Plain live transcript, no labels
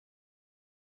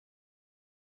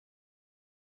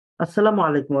আসসালামু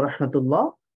আলাইকুম রহমতুল্লাহ।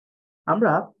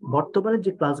 আমরা বর্তমানে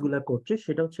যে ক্লাসগুলো করছি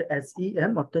সেটা হচ্ছে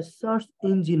SEM অর্থাৎ সার্চ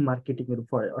ইঞ্জিন মার্কেটিং এর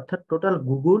উপরে, অর্থাৎ টোটাল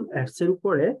গুগল অ্যাডস এর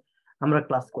উপরে আমরা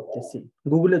ক্লাস করতেছি।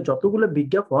 গুগলের যতগুলো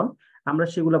বিজ্ঞাপন আমরা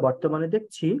সেগুলো বর্তমানে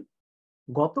দেখছি।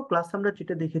 গত ক্লাস আমরা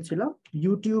যেটা দেখেছিলাম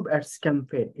ইউটিউব অ্যাডস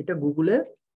ক্যাম্পেইন, এটা গুগলের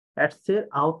অ্যাডস এর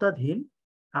আওতাধীন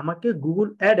আমাকে গুগল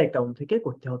অ্যাড অ্যাকাউন্ট থেকে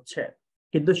করতে হচ্ছে,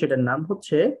 কিন্তু সেটার নাম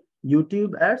হচ্ছে ইউটিউব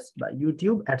অ্যাডস বা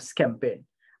ইউটিউব অ্যাডস ক্যাম্পেইন।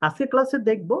 আজকে ক্লাসে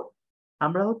দেখব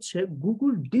আমরা হচ্ছে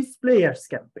গুগল ডিসপ্লে অ্যাডস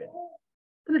ক্যাম্পেইন।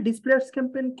 তাহলে ডিসপ্লে অ্যাডস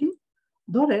ক্যাম্পেইন কি?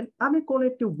 ধরেন আমি কোন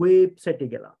একটি ওয়েবসাইটে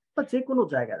গেলাম বা যে কোনো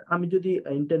জায়গায় আমি যদি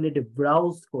ইন্টারনেটে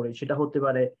ব্রাউজ করি, সেটা হতে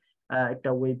পারে একটা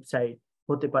ওয়েবসাইট,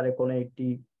 হতে পারে কোনো একটি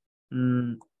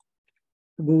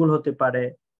গুগল হতে পারে,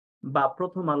 বা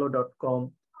প্রথম আলো .com,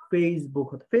 ফেসবুক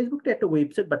হতে, ফেসবুকটা একটা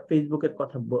ওয়েবসাইট বাট ফেসবুকের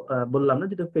কথা বললাম না,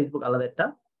 যেহেতু ফেসবুক আলাদা একটা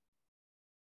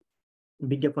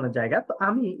বিজ্ঞাপনের জায়গা। তো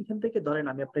আমি এখান থেকে ধরেন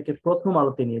আমি আপনাকে প্রথম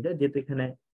আলোতে নিয়ে যাই, যেহেতু এখানে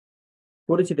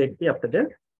পরিচিত একটি আপনাদের।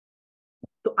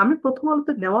 তো আমি প্রথম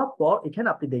আলোতে নেওয়ার পর এখানে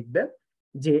আপনি দেখবেন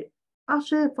যে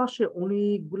আশেপাশে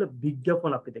অনেকগুলো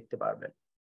বিজ্ঞাপন আপনি দেখতে পারবেন।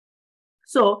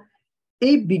 সো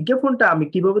এই বিজ্ঞাপনটা আমি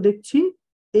কিভাবে দেখছি?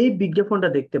 এই বিজ্ঞাপনটা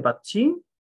দেখতে পাচ্ছি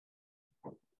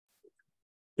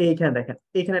এইখানে, দেখেন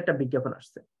এখানে একটা বিজ্ঞাপন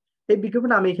আসছে। এই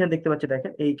বিজ্ঞাপন আমি এখানে দেখতে পাচ্ছি,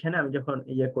 দেখেন এইখানে আমি যখন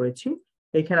ইয়ে করেছি,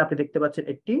 এখানে আপনি দেখতে পাচ্ছেন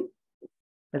একটি,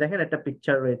 দেখেন একটা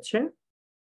পিকচার রয়েছে।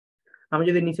 আমি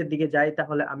যদি নিচের দিকে যাই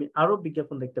তাহলে আমি আরো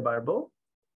বিজ্ঞাপন দেখতে পারবো।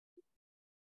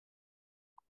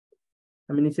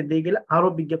 আমি নিচের দিকে গেলে আরো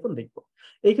বিজ্ঞাপন দেখবো।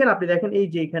 এইখানে আপনি দেখেন এই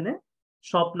যে এখানে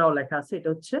শপ নাও লেখা আছে, এটা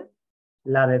হচ্ছে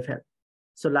লারেভেল।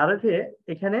 সো লারেভে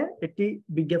এখানে একটি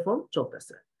বিজ্ঞাপন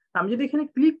চলতেছে। আমি যদি এখানে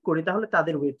ক্লিক করি তাহলে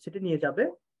তাদের ওয়েবসাইটে নিয়ে যাবে,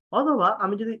 অথবা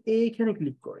আমি যদি এইখানে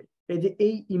ক্লিক করি, এই যে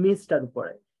এই ইমেজটার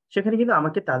উপরে, সেখানে কিন্তু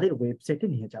আমাকে তাদের ওয়েবসাইটে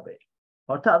নিয়ে যাবে।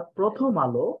 অর্থাৎ প্রথম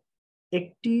আলো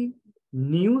একটি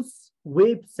নিউজ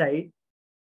ওয়েবসাইট,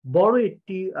 বড়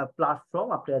একটি প্ল্যাটফর্ম।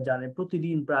 আপনারা জানেন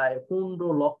প্রতিদিন প্রায় 15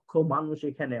 লক্ষ মানুষ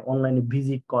এখানে অনলাইনে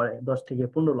ভিজিট করে, 10 থেকে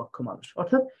 15 লক্ষ মানুষ।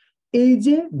 অর্থাৎ এই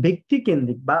যে ব্যক্তি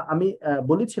কেন্দ্রিক, বা আমি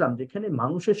বলেছিলাম যেখানে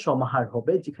মানুষের সমাহার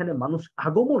হবে, যেখানে মানুষ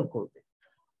আগমন করবে,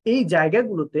 এই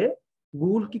জায়গাগুলোতে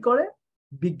গুগল কি করে?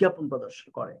 বিজ্ঞাপন প্রদর্শন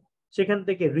করে। সেখান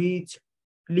থেকে রিচ,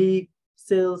 ক্লিক,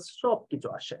 সেলস সবকিছু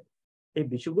আসে। এই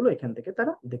বিষয়গুলো এখান থেকে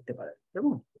তারা দেখতে পারে।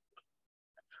 এবং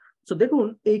তো দেখুন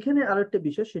এইখানে আরো একটা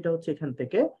বিষয়, সেটা হচ্ছে এখান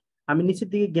থেকে আমি নিচের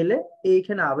দিকে গেলে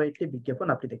এইখানে আরো একটি বিজ্ঞাপন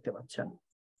আপনি দেখতে পাচ্ছেন।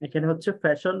 এখানে হচ্ছে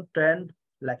ফ্যাশন ট্রেন্ড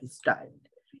লাইফস্টাইল।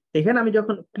 এখানে আমি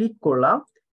যখন ক্লিক করলাম,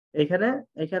 এখানে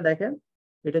এখানে দেখেন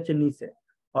এটা হচ্ছে নিচে,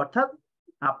 অর্থাৎ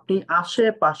আপনি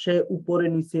আশেপাশে উপরে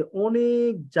নিচে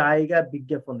অনেক জায়গা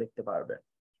বিজ্ঞাপন দেখতে পারবেন।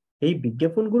 এই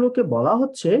বিজ্ঞাপনগুলোকে বলা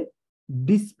হচ্ছে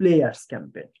ডিসপ্লে অ্যাডস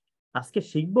ক্যাম্পেইন। আজকে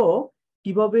শিখবো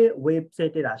কিভাবে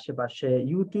ওয়েবসাইটের আশেপাশে,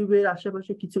 ইউটিউবের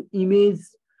আশেপাশে কিছু ইমেজ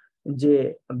যে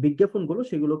বিজ্ঞাপনগুলো,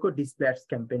 সেগুলোকে ডিসপ্লে অ্যাডস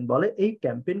ক্যাম্পেইন বলে। এই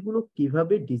ক্যাম্পেইন গুলো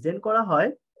কিভাবে ডিজাইন করা হয়,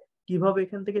 কিভাবে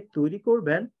এখান থেকে তৈরি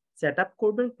করবেন, সেট আপ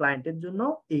করবেন ক্লায়েন্টের জন্য,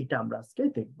 এইটা আমরা আজকে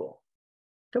দেখবো।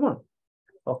 কেমন?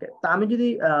 ওকে, তা আমি যদি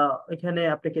এখানে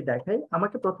আপনাকে দেখাই,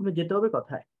 আমাকে প্রথমে যেতে হবে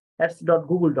কোথায়?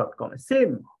 ads.google.com এ সেম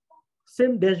সেম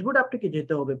ড্যাশবোর্ড আপনাকে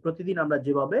যেতে হবে প্রতিদিন আমরা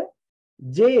যেভাবে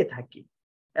যেয়ে থাকি।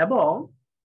 এবং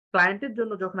ক্লায়েন্টের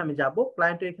জন্য যখন আমি যাব,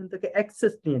 ক্লায়েন্টের এখান থেকে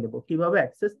অ্যাক্সেস নিয়ে নেব। কিভাবে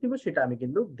অ্যাক্সেস নিব সেটা আমি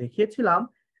কিন্তু দেখিয়েছিলাম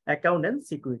অ্যাকাউন্ট এন্ড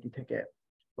সিকিউরিটি থেকে।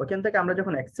 ওখান থেকে আমরা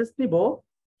যখন অ্যাক্সেস নিব,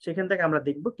 সেখান থেকে আমরা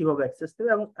দেখব কিভাবে অ্যাক্সেস নেব।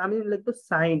 এবং আমি লিখবো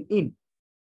সাইন ইন।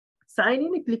 সাইন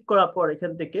ইনে ক্লিক করার পর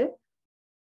এখান থেকে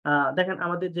দেখেন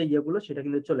আমাদের যে ইয়েগুলো সেটা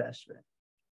কিন্তু চলে আসবে।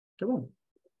 কেমন?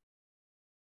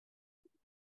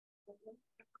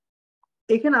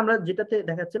 এখানে আমরা যেটাতে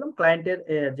দেখাচ্ছিলাম ক্লায়েন্টের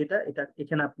যেটা, এটা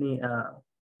এখানে আপনি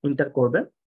এন্টার করবেন।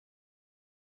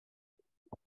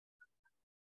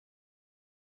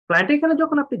 ক্লায়েন্ট এখানে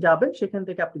যখন আপনি যাবেন, সেখান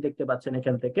থেকে আপনি দেখতে পাচ্ছেন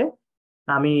এখান থেকে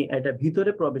আমি এটা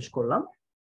ভিতরে প্রবেশ করলাম।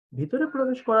 ভিতরে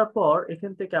প্রবেশ করার পর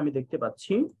এখান থেকে আমি দেখতে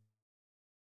পাচ্ছি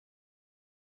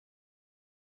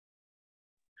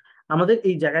আমাদের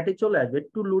এই জায়গাটি চলে আসবে।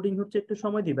 একটু লোডিং হচ্ছে, একটু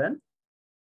সময় দিবেন।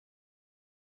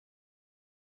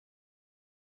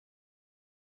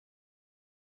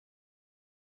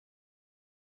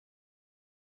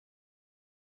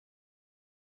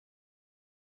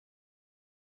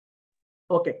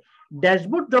 ওকে,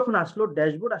 ড্যাশবোর্ড যখন আসলো,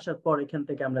 ড্যাশবোর্ড আসার পর এখান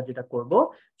থেকে আমরা যেটা করব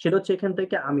সেটা হচ্ছে এখান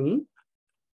থেকে আমি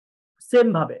সেম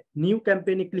ভাবে নিউ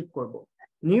ক্যাম্পেইনে ক্লিক করব।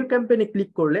 নিউ ক্যাম্পেইনে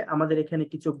ক্লিক করলে আমাদের এখানে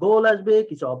কিছু গোল আসবে,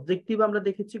 কিছু অবজেক্টিভ আমরা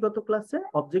দেখেছি গত ক্লাসে,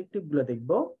 অবজেক্টিভ গুলো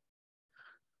দেখবো।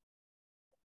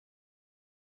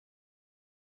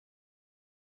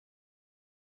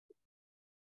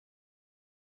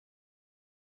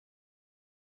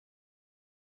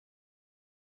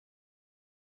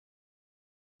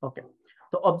 ওকে,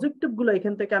 তো অবজেক্টিভ গুলো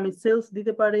এখান থেকে আমি সেলস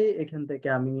দিতে পারি, এখান থেকে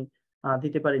আমি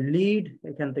দিতে পারি লিড,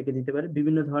 এখান থেকে দিতে পারি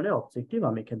বিভিন্ন ধরনের অবজেক্টিভ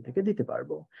আমি এখান থেকে দিতে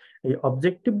পারবো। এই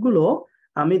অবজেক্টিভ গুলো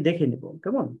আমি দেখে নিব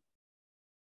কেমন।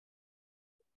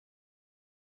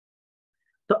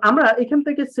 তো আমরা এখান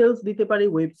থেকে সেলস দিতে পারি,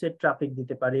 ওয়েবসাইট ট্রাফিক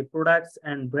দিতে পারি, প্রোডাক্টস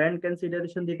এন্ড ব্র্যান্ড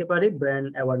কনসিডারেশন দিতে পারি, ব্র্যান্ড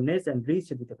অ্যাওয়ারনেস এন্ড রিচ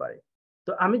দিতে পারি।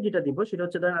 তো আমি যেটা দিব সেটা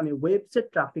হচ্ছে ধরেন আমি ওয়েবসাইট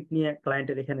ট্রাফিক নিয়ে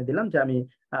ক্লায়েন্টের এখানে দিলাম যে আমি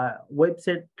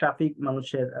ওয়েবসাইট ট্রাফিক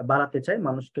মানুষের বাড়াতে চাই,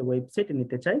 মানুষকে ওয়েবসাইটে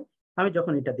নিতে চাই। আমি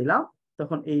যখন এটা দিলাম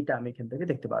তখন এইটা আমি এখান থেকে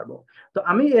দেখতে পারবো। তো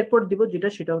আমি এরপর দিব যেটা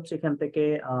সেটা হচ্ছে এখান থেকে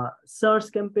search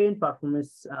campaign, performance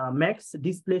max,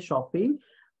 display, shopping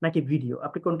নাকি ভিডিও,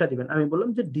 আপনি কোনটা দিবেন। আমি বললাম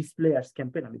যে ডিসপ্লে অ্যাডস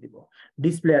ক্যাম্পেইন আমি দিব।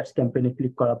 ডিসপ্লে অ্যাডস ক্যাম্পেইনে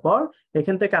ক্লিক করার পর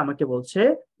এখান থেকে আমাকে বলছে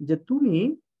যে তুমি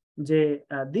যে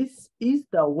this is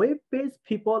the web page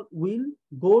people will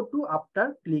go to after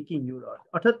clicking your,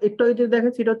 অর্থাৎ একটু আগে যেটা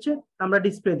দেখাচ্ছি এটা হচ্ছে আমরা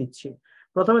ডিসপ্লে দিচ্ছি।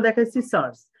 প্রথমে দেখাচ্ছি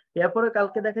সার্চ, এরপরে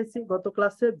কালকে দেখাচ্ছি গত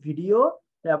ক্লাসে ভিডিও,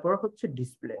 তারপর হচ্ছে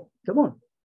ডিসপ্লে কেমন।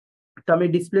 তো আমি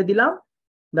ডিসপ্লে দিলাম,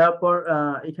 তারপর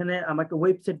এখানে আমাকে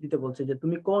ওয়েবসাইট দিতে বলছে যে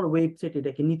তুমি কোন ওয়েবসাইট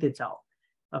এটাকে নিতে চাও।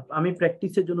 আমি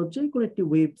প্র্যাকটিসের জন্য যে কোনো একটি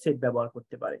ওয়েবসাইট ব্যবহার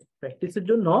করতে পারি। প্র্যাকটিসের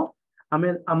জন্য আমি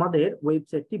আমাদের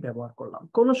ওয়েবসাইটটি ব্যবহার করলাম,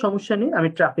 কোনো সমস্যা নেই। আমি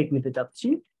ট্রাফিক নিতে চাচ্ছি।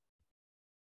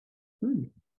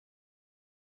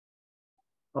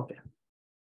 ওকে,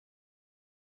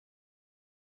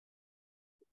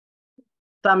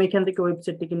 তো আমি এখান থেকে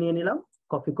ওয়েবসাইটটিকে নিয়ে নিলাম,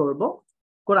 কপি করব,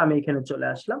 করে আমি এখানে চলে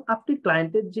আসলাম। আপনি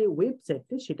ক্লায়েন্টের যে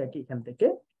ওয়েবসাইটটি সেটাকে এখান থেকে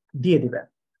দিয়ে দিবেন।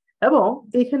 এবং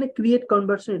এখানে ক্রিয়েট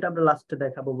কনভার্সন, এটা আমরা লাস্টে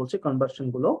দেখাবো বলছি কনভার্সন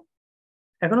গুলো।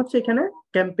 এখন হচ্ছে এখানে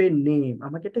ক্যাম্পেইন নেম,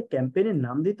 আমাকে একটা ক্যাম্পেইনের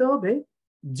নাম দিতে হবে,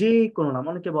 যে কোনো নাম।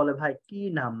 অনেকে বলে ভাই কি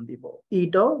নাম দিব,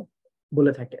 এটাও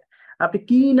বলে থাকে। আপনি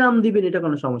কি নাম দিবেন এটা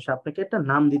কোনো সমস্যা, আপনাকে একটা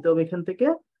নাম দিতে হবে এখান থেকে,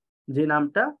 যে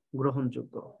নামটা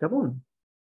গ্রহণযোগ্য কেমন।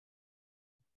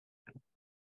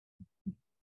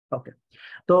 ওকে,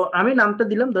 তো আমি নামটা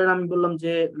দিলাম, ধরেন আমি বললাম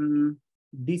যে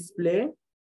display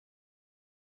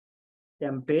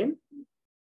campaign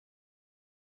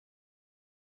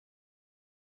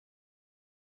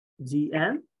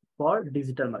GN for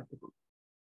digital marketing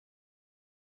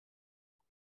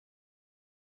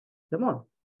কেমন।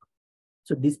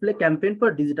 So display campaign for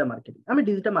digital marketing, আমি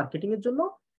ডিজিটাল মার্কেটিং এর জন্য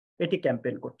এটি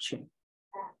ক্যাম্পেইন করছি।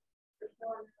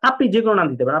 আপনি যে কোনো নাম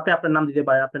দিতে পারেন, আপনি আপনার নাম দিতে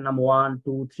পারেন, আপনার নাম 1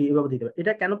 2 3 এভাবে দিতে পারেন।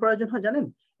 এটা কেন প্রয়োজন হয় জানেন,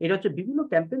 এটা হচ্ছে বিভিন্ন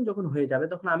ক্যাম্পেইন যখন হয়ে যাবে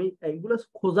তখন আমি এইগুলো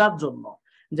খোঁজার জন্য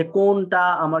যে কোনটা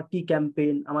আমার কি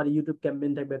ক্যাম্পেইন, আমার ইউটিউব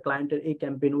ক্যাম্পেইন থাকবে, ক্লায়েন্টের এই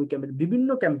ক্যাম্পেইন ওই ক্যাম্পেইন, বিভিন্ন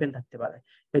ক্যাম্পেইন থাকতে পারে।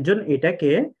 এর জন্য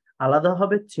এটাকে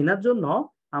আলাদাভাবে চেনার জন্য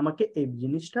আমাকে এই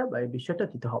জিনিসটা বা এই বিষয়টা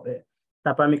দিতে হবে।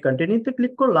 তারপর আমি কন্টিনিউতে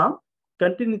ক্লিক করলাম।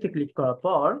 কন্টিনিউতে ক্লিক করার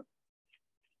পর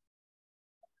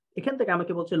এখান থেকে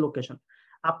আমাকে বলছে লোকেশন।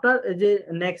 আপনার যে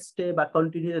নেক্সটে বা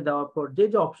কন্টিনিউতে দেওয়ার পর যে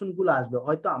যে অপশন গুলো আসবে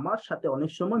হয়তো আমার সাথে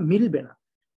অনেক সময় মিলবে না,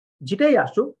 যেটাই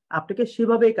আসুক আপনাকে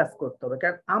সেভাবেই কাজ করতে হবে।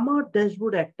 কারণ আমার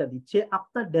ড্যাশবোর্ডে একটা দিচ্ছে,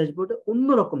 আপনার ড্যাশবোর্ডে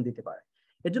অন্যরকম দিতে পারে।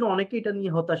 এর জন্য অনেকে এটা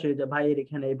নিয়ে হতাশ হয়ে যায়, ভাই এর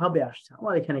এখানে এভাবে আসছে,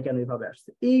 আমার এখানে কেন এভাবে আসছে।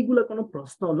 এইগুলো কোনো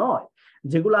প্রশ্ন নয়,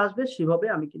 যেগুলো আসবে সেভাবে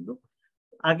আমি কিন্তু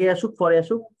আগে আসুক পরে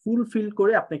আসুক ফুলফিল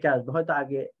করে আপনাকে আসবে, হয়তো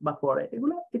আগে বা পরে,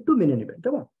 এগুলো একটু মেনে নেবেন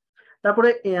কেমন। তারপরে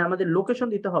আমাদের লোকেশন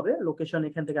দিতে হবে। লোকেশন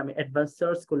এখান থেকে আমি অ্যাডভান্স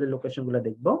সার্চ করলে লোকেশন গুলো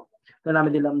দেখবো। তাহলে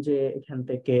আমি দিলাম যে এখান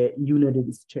থেকে United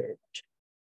state,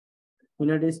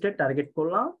 United state target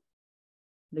করলাম,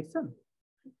 দেখছেন।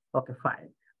 Okay fine.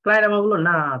 ক্লায়েন্ট আমার বললো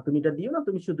না তুমি এটা দিও না,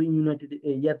 তুমি শুধু ইউনাইটেড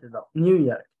ইয়াতে দাও, নিউ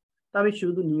ইয়র্ক। তো আমি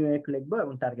শুধু নিউ ইয়র্ক লিখবো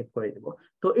এবং টার্গেট করে দেবো।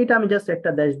 তো এটা আমি জাস্ট একটা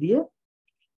ড্যাশ দিয়ে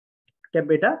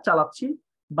এটা চালাচ্ছি।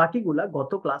 বাকিগুলা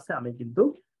গত ক্লাসে আমি কিন্তু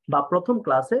বা প্রথম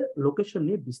ক্লাসে লোকেশন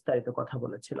নিয়ে বিস্তারিত কথা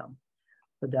বলেছিলাম।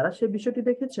 তো যারা সেই বিষয়টি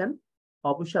দেখেছেন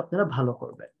অবশ্যই আপনারা ভালো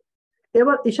করবেন।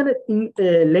 এবার এখানে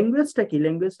ল্যাঙ্গুয়েজটা কি,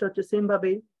 ল্যাঙ্গুয়েজটা হচ্ছে সেম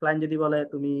ভাবেই। ক্লায়েন্ট যদি বলে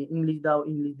তুমি ইংলিশ দাও,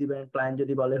 ইংলিশ দিবেন। ক্লায়েন্ট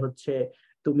যদি বলে হচ্ছে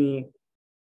তুমি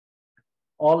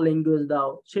অল ল্যাঙ্গুয়েজ দাও,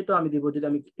 সেটা আমি দিব। যদি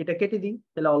আমি এটা কেটে দিই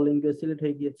তাহলে অল ল্যাঙ্গুয়েজ সিলেক্ট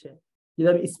হয়ে গিয়েছে। যদি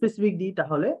আমি স্পেসিফিক দিই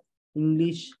তাহলে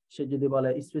ইংলিশ, সে যদি বলে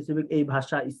স্পেসিফিক এই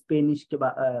ভাষা স্পেনিশ কে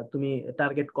তুমি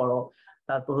টার্গেট করো,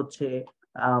 তারপর হচ্ছে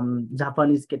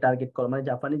জাপানিজ কে টার্গেট করো, মানে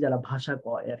জাপানি যারা ভাষা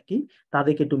কয় আর কি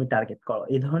তাদেরকে তুমি টার্গেট করো,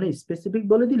 এই ধরনের স্পেসিফিক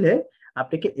বলে দিলে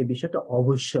আপনাকে এই বিষয়টা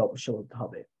অবশ্যই অবশ্যই বলতে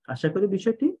হবে। আশা করি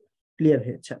বিষয়টি ক্লিয়ার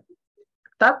হয়েছে।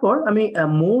 তারপর আমি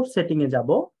মোর সেটিং এ যাব।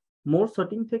 মোর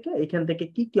সেটিং থেকে এখান থেকে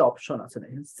কি কি অপশন আছে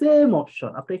দেখেন, সেম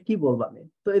অপশন। আপনি কি বলবো আমি,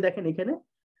 তো এই দেখেন এখানে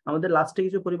আমাদের লাস্টে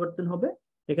কিছু পরিবর্তন হবে।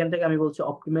 এখান থেকে আমি বলছি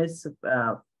optimise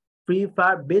free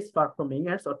fur best performing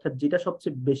ads, অর্থাৎ যেটা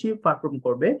সবচেয়ে বেশি পারফর্ম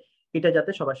করবে এটা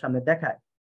যাতে সবার সামনে দেখায়,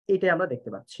 এটাই আমরা দেখতে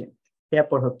পাচ্ছি।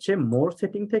 এরপর হচ্ছে মোর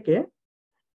সেটিং থেকে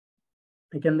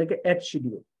এখান থেকে অ্যাড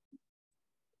শিডিউল,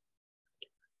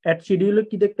 অ্যাড শিডিউলে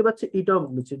কি দেখতে পাচ্ছি, এটাও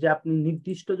বলছে যে আপনি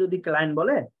নির্দিষ্ট যদি ক্লায়েন্ট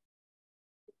বলে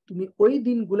তুমি ওই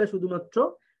দিনগুলো শুধুমাত্র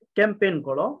ক্যাম্পেইন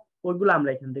করো, ওইগুলো আমরা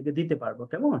এখান থেকে দিতে পারবো।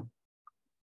 কেমন?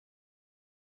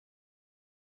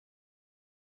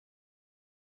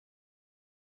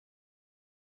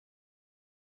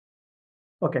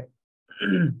 ওকে।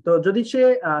 তো যদি সে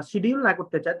শিডিউল না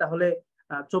করতে চায়, তাহলে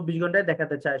 24 ঘন্টায়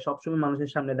দেখাতে চায়, সবসময়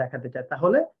মানুষের সামনে দেখাতে চায়,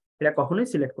 তাহলে এটা কখনোই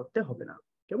সিলেক্ট করতে হবে না।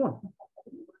 কেমন?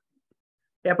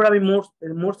 এরপর আমি মোর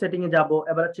মোর সেটিং এ যাব।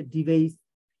 এবার হচ্ছে ডিভাইস।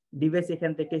 ডিভাইস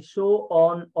এখান থেকে শো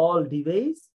অন অল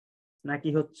ডিভাইস নাকি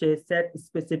হচ্ছে সেট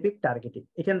স্পেসিফিক টার্গেটিং।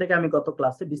 এখান থেকে আমি গত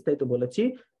ক্লাসে বিস্তারিত বলেছি,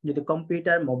 যদি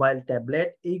কম্পিউটার, মোবাইল, ট্যাবলেট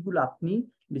এইগুলো আপনি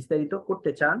বিস্তারিত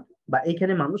করতে চান বা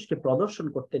এখানে মানুষকে প্রদর্শন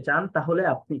করতে চান, তাহলে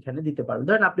আপনি এখানে দিতে পারেন।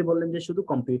 ধরেন আপনি বললেন যে শুধু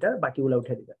কম্পিউটার, বাকিগুলো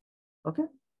উঠে দিবেন। ওকে,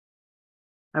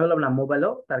 আমি বললাম না,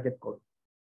 মোবাইলও টার্গেট করুন।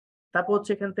 তারপর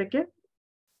হচ্ছে এখান থেকে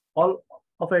অল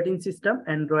অপারেটিং সিস্টেম,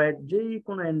 অ্যান্ড্রয়েড, যে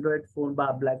কোনো অ্যান্ড্রয়েড ফোন বা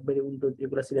ব্ল্যাকবেরি, উইন্ডোজ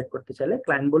এগুলো সিলেক্ট করতে চাইলে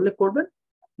ক্লায়েন্ট বললে করবেন,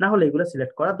 না হলে এগুলো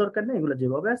সিলেক্ট করার দরকার নেই, এগুলো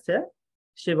যেভাবে আছে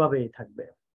সেভাবেই থাকবে।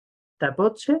 তারপর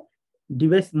হচ্ছে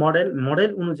ডিভাইস মডেল,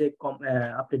 মডেল অনুযায়ী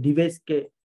আপনি ডিভাইসকে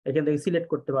এখান থেকে সিলেক্ট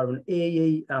করতে পারবেন।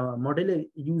 এই মডেলের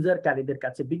ইউজারকারীদের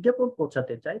কাছে বিজ্ঞাপন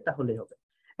পৌঁছাতে চাই, তাহলে হবে।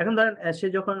 এখন ধরেন সে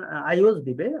যখন আইওএস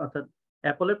দিবে, অর্থাৎ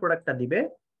অ্যাপলের প্রোডাক্টটা দিবে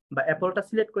বা অ্যাপলটা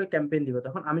সিলেক্ট করে ক্যাম্পেইন দিবে,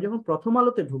 তখন আমি যখন প্রথম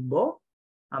আলোতে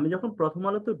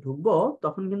ঢুকবো,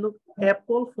 তখন কিন্তু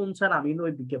অ্যাপল ফোন ছাড়া আমি কিন্তু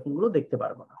ওই বিজ্ঞাপনগুলো দেখতে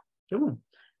পারবো না। কেমন?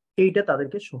 এইটা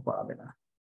তাদেরকে শো করাবে না।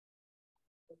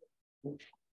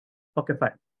 ওকে,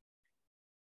 ফাইন।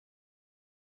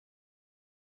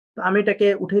 তো আমি এটাকে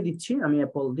উঠে দিচ্ছি, আমি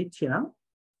অ্যাপল দিচ্ছি না।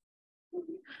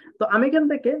 তো আমি এখান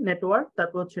থেকে নেটওয়ার্ক,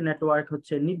 তারপর হচ্ছে নেটওয়ার্ক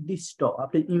হচ্ছে নির্দিষ্ট,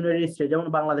 আপনি ইউনাইটেড স্টেট, যেমন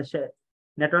বাংলাদেশে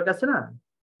নেটওয়ার্ক আছে না,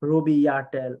 রবি,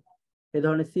 এয়ারটেল, এই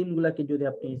ধরনের সিম গুলাকে যদি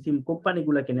আপনি সিম কোম্পানি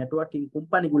গুলাকে, নেটওয়ার্কিং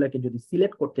কোম্পানি গুলাকে যদি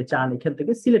সিলেক্ট করতে চান, এখান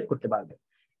থেকে সিলেক্ট করতে পারবেন।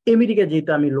 আমেরিকা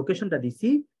যেহেতু আমি লোকেশনটা দিছি,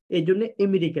 এই জন্য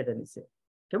আমেরিকাটা নিছে।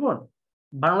 কেমন?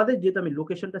 বাংলাদেশ যেহেতু আমি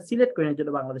লোকেশনটা সিলেক্ট করি, এর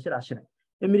জন্য বাংলাদেশের আসে না।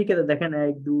 আমেরিকাতে দেখেন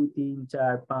 1 2 3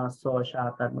 4 5 6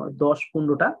 7 8 9 10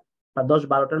 15টা বা 10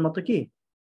 12টার মতো কি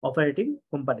অপারেটিং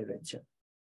কোম্পানি রয়েছে।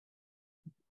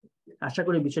 আশা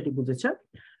করি বিষয়টি বুঝেছেন।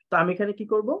 তো আমি এখানে কি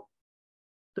করব,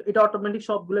 তো এটা অটোমেটিক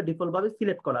সবগুলো ডিফল্ট ভাবে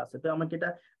সিলেক্ট করা আছে। তো আমাকে এটা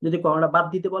যদি কোনটা বাদ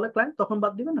দিতে বলে ক্লায়েন্ট, তখন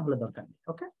বাদ দিবেন, না হলে দরকার নেই।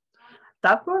 ওকে।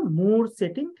 তারপর মোর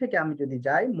সেটিং থেকে আমি যদি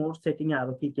যাই, মোর সেটিং এ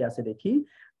আরো কি কি আছে দেখি।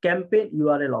 ক্যাম্পেইন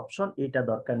ইউআরএল অপশন, এটা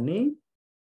দরকার নেই।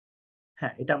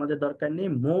 হ্যাঁ, এটা আমাদের দরকার নেই।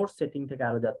 মোর সেটিং থেকে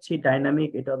আরো যাচ্ছি, ডাইনামিক,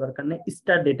 এটা দরকার নেই।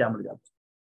 স্টার্ট ডেটে আমরা যাচ্ছি।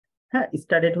 হ্যাঁ,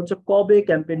 স্টার্ট ডেট হচ্ছে কবে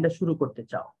ক্যাম্পেইনটা শুরু করতে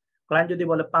চাও। ক্লায়েন্ট যদি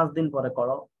বলে 5 দিন পরে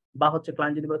করো, বা হচ্ছে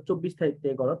ক্লায়েন্ট যদি বলে 24 তারিখ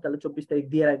দিয়ে করো, তাহলে 24 তারিখ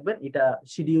দিয়ে রাখবেন, এটা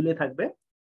শিডিউলে থাকবে।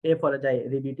 এরপরে যাই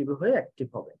রিভিউ টিভিউ হয়ে অ্যাক্টিভ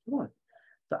হবে। ঠিক আছে?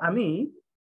 তো আমি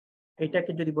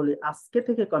এটাকে যদি বলি আজকে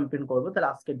থেকে ক্যাম্পেইন করবো, তাহলে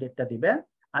আজকের ডেটটা দিবেন।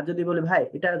 আর যদি বলি ভাই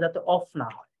এটা যাতে অফ না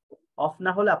হয়, অফ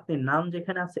না হলে আপনি নাম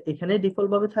যেখানে আছে এখানেই ডিফল্ট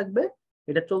ভাবে থাকবে,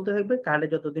 এটা চলতে থাকবে, কার্ডে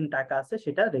যতদিন টাকা আছে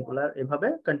সেটা রেগুলার এভাবে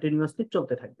কন্টিনিউয়াসলি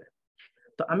চলতে থাকবে।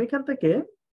 তো আমি এখান থেকে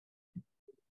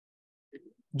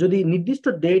যদি নির্দিষ্ট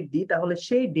ডেট দিই, তাহলে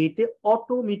সেই ডেটে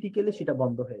অটোমেটিক্যালি সেটা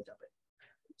বন্ধ হয়ে যাবে।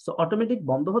 সো অটোমেটিক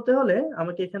বন্ধ হতে হলে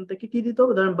আমাকে এখান থেকে কি দিতে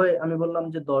হবে, ধরেন ভাই আমি বললাম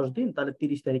যে 10 দিন, তাহলে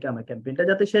 30 তারিখে আমার ক্যাম্পেইনটা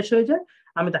যাতে শেষ হয়ে যায়,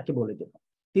 আমি তাকে বলে দেবো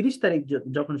 30 তারিখ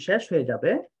যখন শেষ হয়ে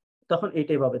যাবে, তখন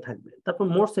এটাই ভাবে থাকবে। তারপর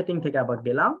মোর সেটিং থেকে আবার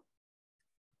গেলাম।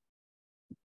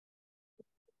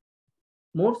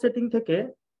 মোর সেটিং থেকে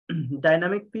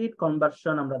ডাইনামিক ফিড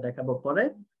কনভার্সন আমরা দেখাবো পরে।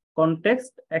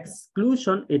 কনটেক্সট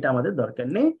এক্সক্লুশন, এটা আমাদের দরকার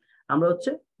নেই, আমরা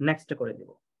হচ্ছে নেক্সট করে দিব।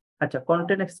 আচ্ছা,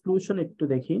 কন্টেন্ট এক্সক্লুশন একটু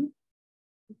দেখি।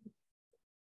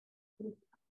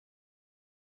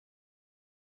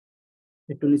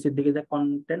 একটু নিচের দিকে যে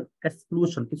কন্টেন্ট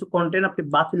এক্সক্লুশন, কিছু কন্টেন্ট আপনি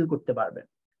বাতিল করতে পারবেন।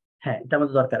 হ্যাঁ, এটা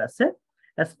আমাদের দরকার আছে।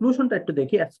 এক্সক্লুশনটা একটু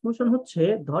দেখি। এক্সক্লুশন হচ্ছে,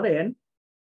 ধরেন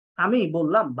আমি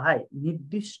বললাম ভাই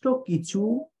নির্দিষ্ট কিছু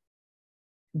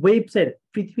ওয়েবসাইট,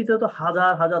 পৃথিবীতে তো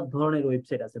হাজার হাজার ধরনের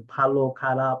ওয়েবসাইট আছে, ভালো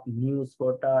খারাপ, নিউজ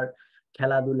পোর্টাল,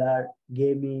 খেলাধুলার,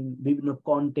 গেমিং, বিভিন্ন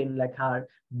কন্টেন্ট লেখার,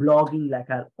 ব্লগিং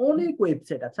লেখার অনেক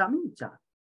ওয়েবসাইট আছে, আমি জানি।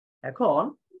 এখন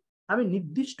আমি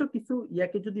নির্দিষ্ট কিছু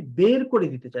ইয়াকে যদি বের করে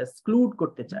দিতে চাই, এক্সক্লুড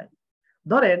করতে চাই,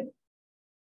 ধরেন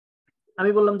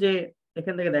আমি বললাম যে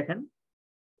এখান থেকে দেখেন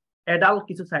অ্যাডাল্ট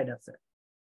কিছু সাইট আছে,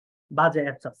 বাজে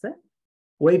অ্যাপস আছে,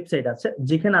 ওয়েবসাইট আছে,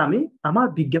 যেখানে আমি আমার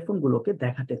বিজ্ঞাপনগুলোকে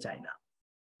দেখাতে চাই না।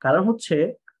 কারণ হচ্ছে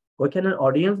ওইখানের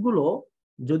অডিয়েন্স গুলো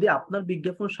যদি আপনার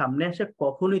বিজ্ঞাপন সামনে আসে,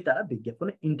 কখনোই তারা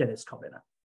বিজ্ঞাপনে ইন্টারেস্ট হবে না।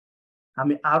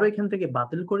 আমি আরো এখান থেকে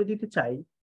বাতিল করে দিতে চাই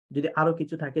যদি আরো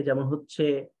কিছু থাকে, যেমন হচ্ছে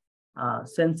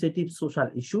সেনসিটিভ সোশ্যাল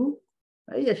ইস্যু,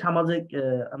 এই যে সামাজিক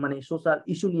মানে সোশ্যাল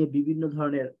ইস্যু নিয়ে বিভিন্ন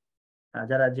ধরনের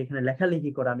যারা যেখানে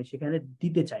লেখালেখি করে, আমি সেখানে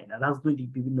দিতে চাই না, রাজনৈতিক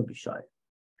বিভিন্ন বিষয়।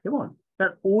 কেমন?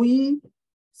 কারণ ওই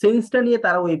সেন্সটা নিয়ে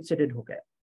তারা ওয়েবসাইটে ঢোকে।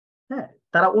 হ্যাঁ,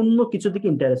 তারা অন্য কিছু দিকে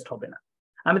ইন্টারেস্ট হবে না।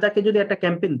 আমি তাকে যদি একটা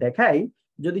ক্যাম্পেইন দেখাই,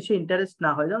 যদি সে ইন্টারেস্ট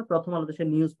না হয়, যেমন প্রথম আলোতে সে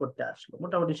নিউজ পড়তে আসলো,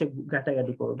 মোটামুটি সে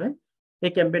ঘাটাঘাটি করবে,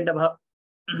 এই ক্যাম্পেইনটা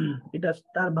এটা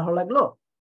তার ভালো লাগলো,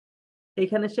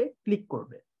 এখানে সে ক্লিক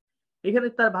করবে, এখানে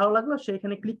তার ভালো লাগলো, সে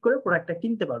এখানে ক্লিক করে প্রোডাক্টটা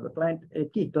কিনতে পারবে।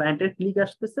 ক্লায়েন্টের ক্লিক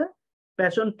আসতেছে,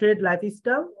 ফ্যাশন ট্রেড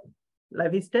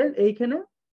লাইফস্টাইল, এইখানে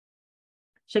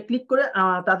সে ক্লিক করে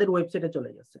তাদের ওয়েবসাইটে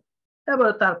চলে গেছে। এবার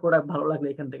তার প্রোডাক্ট ভালো লাগলে,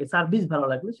 এখান থেকে সার্ভিস ভালো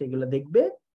লাগলে সেগুলো দেখবে।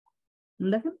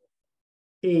 দেখেন,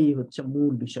 এই হচ্ছে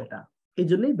মূল বিষয়টা। এই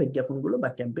জন্যই বিজ্ঞাপনগুলো বা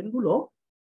ক্যাম্পেইন গুলো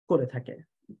করে থাকে।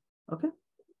 ওকে,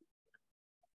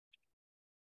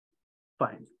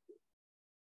 ফাইন।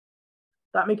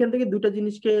 তো আমি এখান থেকে দুইটা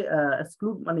জিনিসকে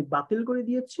এক্সক্লুড মানে বাতিল করে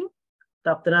দিয়েছি। তো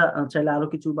আপনারা চাইলে আরো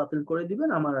কিছু বাতিল করে দিবেন,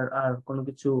 আমার আর কোনো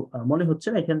কিছু মনে হচ্ছে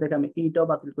না। এখান থেকে আমি এইটাও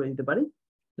বাতিল করে দিতে পারি,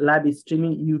 লাইভ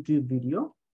স্ট্রিমিং ইউটিউব ভিডিও।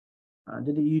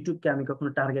 যদি ইউটিউবকে আমি কখনো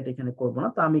টার্গেট এখানে করব না,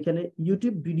 তো আমি এখানে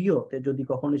ইউটিউব ভিডিওতে যদি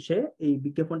কখনো সে এই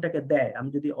বিজ্ঞাপনটাকে দেয়, আমি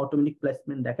যদি অটোমেটিক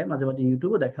প্লেসমেন্ট দেখাই, মাঝে মাঝে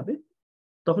ইউটিউবও দেখাবে,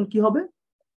 তখন কি হবে?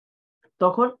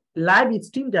 তখন লাইভ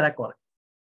স্ট্রিম যারা করে,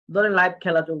 ধরেন লাইভ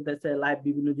খেলা চলতেছে, লাইভ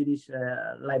বিভিন্ন জিনিস,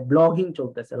 লাইভ ব্লগিং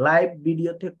চলতেছে, লাইভ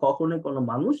ভিডিওতে কখনোই কোনো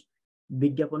মানুষ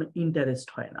বিজ্ঞাপনে ইন্টারেস্ট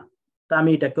হয় না। তো আমি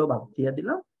এটাকেও বাদ দিয়ে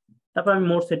দিলাম। তারপর আমি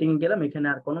মোর সেটিং গেলাম, এখানে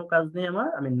আর কোনো কাজ নেই আমার,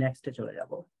 আমি নেক্সটে চলে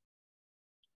যাব।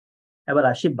 এবার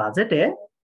আসি বাজেটে।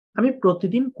 আমি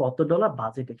প্রতিদিন কত ডলার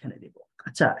বাজেট এখানে দেব?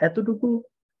 আচ্ছা, এতটুকু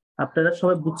আপনারা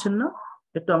সবাই বুঝছেন না?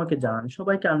 একটু আমাকে জানান।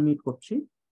 সবাইকে আনমিউট করছি।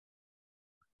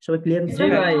 সবাই ক্লিয়ার জি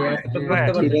ভাই, বুঝতে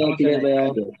পারছি, সমস্যা নাই।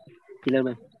 ক্লিয়ার।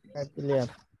 ক্লিয়ার।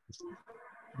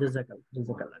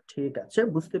 জাযাকাল্লাহ, ঠিক আছে,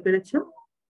 বুঝতে পেরেছেন।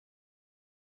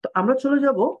 তো আমরা চলে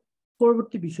যাব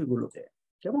পরবর্তী বিষয়গুলোতে।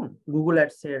 কেমন? গুগল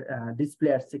অ্যাডস এর ডিসপ্লে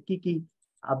অ্যাডস এ কি কি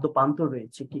আদ্যপান্ত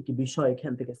রয়েছে, কি কি বিষয়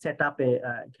এখান থেকে সেট আপে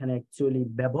এখানে অ্যাকচুয়ালি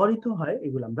ব্যবহৃত হয়,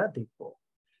 এগুলো আমরা দেখব।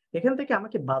 এখান থেকে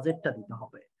আমাকে বাজেটটা দিতে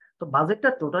হবে। তো বাজেটটা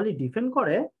টোটালি ডিপেন্ড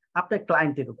করে আপনার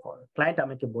ক্লায়েন্টের উপর। ক্লায়েন্ট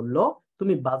আমাকে বলল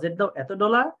তুমি বাজেট দাও এত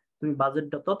ডলার, তুমি বাজেট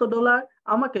দাও তত ডলার,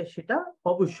 আমাকে সেটা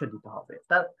অবশ্যই দিতে হবে।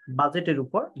 তার বাজেটের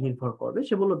উপর নির্ভর করবে।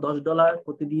 সে বলল $10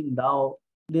 প্রতিদিন দাও,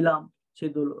 দিলাম।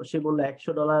 সে বলল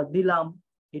 $100 দিলাম।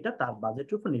 এটা তার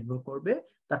বাজেটের উপর নির্ভর করবে,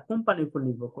 তার কোম্পানির উপর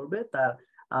নির্ভর করবে, তার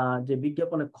যে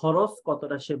বিজ্ঞাপনের খরচ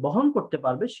কতটা সে বহন করতে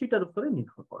পারবে সেটার উপরে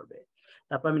নির্ভর করবে।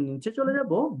 তারপর আমি নিচে চলে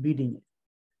যাব বিডিং এ।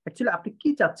 অ্যাকচুয়ালি আপনি কি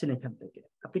চাচ্ছেন এখান থেকে?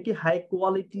 আপনি কি হাই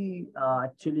কোয়ালিটি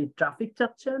অ্যাকচুয়ালি ট্রাফিক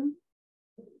চাচ্ছেন,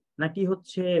 নাকি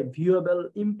হচ্ছে ভিউয়েবল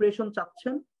ইমপ্রেশন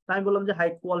চাচ্ছেন? তাই আমি বললাম যে হাই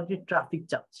কোয়ালিটি ট্রাফিক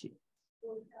চাচ্ছি।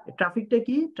 ট্রাফিকটা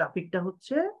কি? ট্রাফিকটা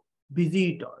হচ্ছে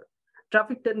ভিজিটর।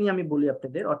 ট্রাফিকটা নিয়ে আমি বলি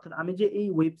আপনাদের, অর্থাৎ আমি যে এই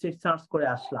ওয়েবসাইট সার্চ করে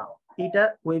আসলাম, এটা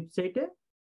ওয়েবসাইটে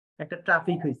একটা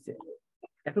ট্রাফিক হয়েছে।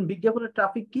 এখন বিজ্ঞাপনের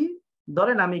ট্রাফিক কি?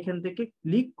 ধরেন আমি এখান থেকে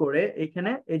ক্লিক করে,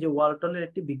 এখানে এই যে ওয়ালটনের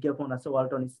একটি বিজ্ঞাপন আছে,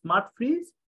 ওয়ালটন স্মার্ট ফ্রিজ,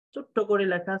 ছোট্ট করে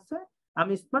লেখা আছে।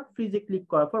 আমি স্মার্ট ফ্রিজে ক্লিক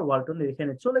করার পর ওয়ালটনের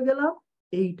এখানে চলে গেলাম।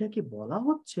 এইটাকে বলা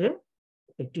হচ্ছে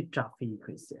একটি ট্রাফিক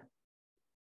হয়েছে।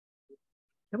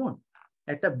 কেমন?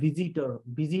 একটা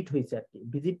ভিজিট হয়েছে আর কি।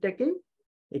 ভিজিটটাকেই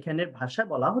এখানের ভাষা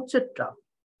বলা হচ্ছে ট্রাফিক।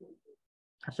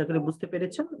 আশা করি বুঝতে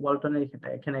পেরেছেন। ওয়ালটনের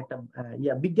এখানে একটা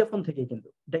বিজ্ঞাপন থেকে, কিন্তু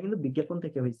এটা কিন্তু বিজ্ঞাপন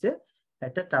থেকে হয়েছে,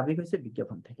 একটা ট্রাফিক হয়েছে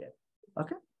বিজ্ঞাপন থেকে।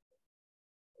 ওকে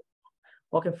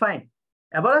ওকে, ফাইন।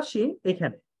 এবার আসি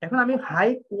এখানে। এখন আমি হাই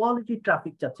কোয়ালিটি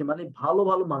ট্রাফিক চাচ্ছি, মানে ভালো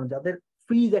ভালো মানুষ যাদের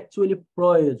ফ্রিজ অ্যাকচুয়ালি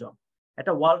প্রয়োজন।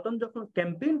 একটা ওয়ালটন যখন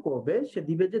ক্যাম্পেইন করবে, সে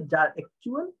দিবে যে যার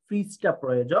অ্যাকচুয়াল ফ্রিজটা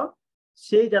প্রয়োজন,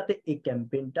 সে যাতে এই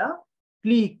ক্যাম্পেইনটা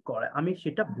ক্লিক করে। আমি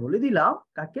সেটা বলে দিলাম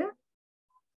কাকে?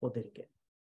 ওদেরকে,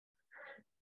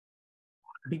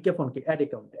 বিজ্ঞাপনকে, অ্যাড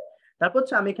অ্যাকাউন্টে। তারপর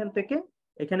হচ্ছে আমি এখান থেকে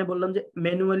এখানে বললাম যে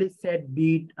ম্যানুয়ালি সেট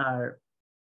বিট আর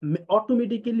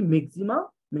অটোমেটিক্যালি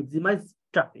ম্যাক্সিমাইজ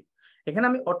ট্রাফিক। এখানে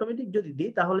আমি অটোমেটিক যদি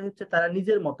দিই, তাহলে হচ্ছে তারা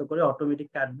নিজের মতো করে অটোমেটিক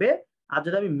কাটবে। আর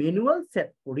যদি আমি ম্যানুয়াল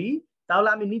সেট করি, তাহলে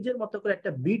আমি নিজের মতো করে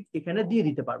একটা বিট এখানে দিয়ে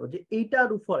দিতে পারবো, যে এইটার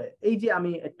উপরে, এই যে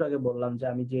আমি একটু আগে বললাম যে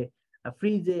আমি যে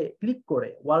ফ্রিজে ক্লিক করে,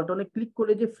 ওয়ালটনে ক্লিক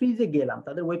করে যে ফ্রিজে গেলাম,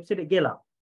 তাদের ওয়েবসাইটে গেলাম,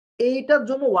 এইটার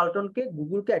জন্য ওয়ালটনকে,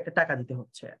 গুগলকে একটা টাকা দিতে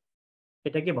হচ্ছে।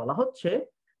 এটাকে বলা হচ্ছে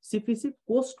সিপিসি,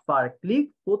 কোস্ট পার ক্লিক।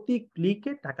 প্রতি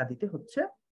ক্লিকে টাকা দিতে হচ্ছে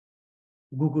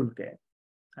গুগলকে।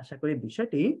 আশা করি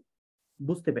বিষয়টি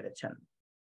বুঝতে পেরেছেন।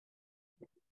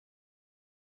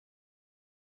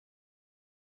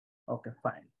 ওকে,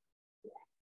 ফাইন।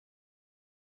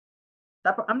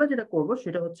 তারপর আমরা যেটা করব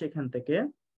সেটা হচ্ছে এখান থেকে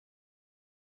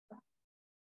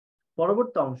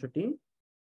পরবর্তী অংশটি,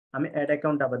 আমি অ্যাড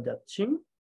অ্যাকাউন্ট আবার যাচ্ছি।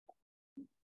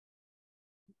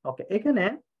 ওকে, এখানে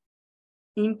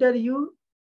ইন্টারভিউ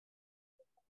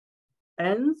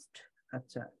এন্ড,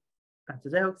 আচ্ছা আচ্ছা,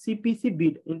 যাই হোক, সিপিসি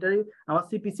বিড ইন্টারভিউ, আমার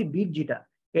সিপিসি বিড যেটা,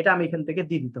 এটা আমি এখান থেকে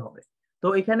দিয়ে দিতে হবে। তো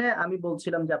এখানে আমি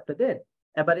বলছিলাম যে আপনাদের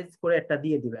অ্যাভারেজ করে একটা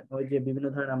দিয়ে দিবেন, ওই যে বিভিন্ন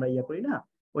ধরনের আমরা ইয়ে করি না,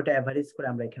 ওটা অ্যাভারেজ করে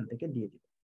আমরা এখান থেকে দিয়ে দিব।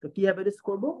 তো কি অ্যাভারেজ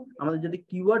করব, আমাদের যদি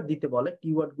কিওয়ার্ড দিতে বলে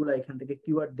কিওয়ার্ড গুলো এখান থেকে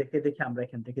কিওয়ার্ড দেখে দেখে আমরা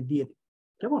এখান থেকে দিয়ে দিব।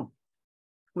 কেমন,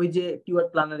 ওই যে কিওয়ার্ড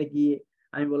প্ল্যানারে গিয়ে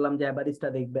আমি বললাম যে অ্যাভারেজটা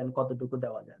দেখবেন কতটুকু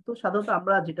দেওয়া যায়। তো সাধারণত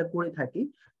আমরা যেটা করে থাকি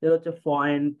যেটা হচ্ছে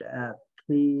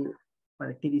 0.3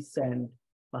 মানে 30 সেন্ট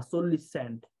বা 40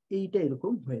 সেন্ট, এইটা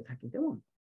এরকম হয়ে থাকে। কেমন,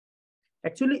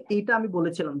 অ্যাকচুয়ালি এইটা আমি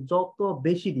বলেছিলাম যত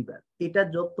বেশি দিবেন, এটা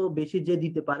যত বেশি যে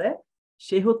দিতে পারে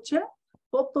সে হচ্ছে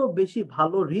তত বেশি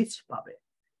ভালো রিচ পাবে।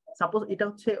 সাপোজ এটা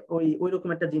হচ্ছে ওই রকম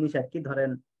একটা জিনিস আর কি,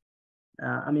 ধরেন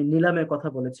আমি নিলামের কথা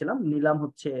বলেছিলাম, নিলাম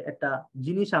হচ্ছে একটা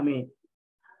জিনিস আমি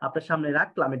আপনার সামনে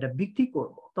রাখলাম, এটা বিক্রি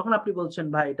করব, তখন আপনি বলছেন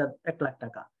ভাই এটা 1 লাখ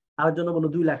টাকা, আরেকজন বলো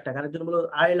 2 লাখ টাকা, আরেকজন বলো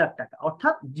 2.5 লাখ টাকা,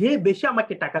 অর্থাৎ যে বেশি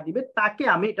আমাকে টাকা দিবে তাকে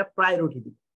আমি এটা প্রায়োরিটি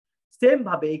দিব। সেম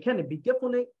ভাবে এখানে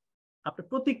বিজ্ঞাপনে আপনার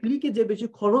প্রতি ক্লিকে যে বেশি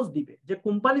খরচ দিবে, যে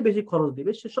কোম্পানি বেশি খরচ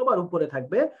দিবে, সে সবার উপরে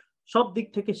থাকবে, সব দিক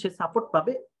থেকে সে সাপোর্ট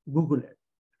পাবে গুগলের।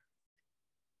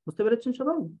 বুঝতে পেরেছেন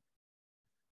সবাই?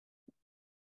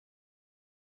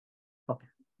 ওকে,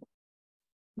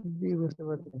 জি বুঝতে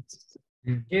পারছি।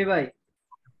 জি ভাই।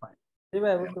 জি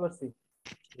ভাই বুঝতে পারছি।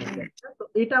 তো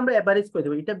এটা আমরা এভারেজ করে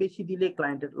দেবো, এটা বেশি দিলে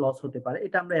ক্লায়েন্টের লস হতে পারে,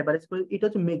 এটা আমরা এভারেজ করে, এটা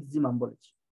হচ্ছে ম্যাক্সিমাম বলেছি,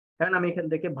 কারণ আমি এখান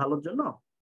থেকে ভালোর জন্য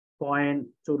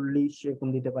 0.40 এরকম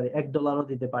দিতে পারি, $1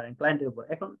 দিতে পারেন ক্লায়েন্টের উপর।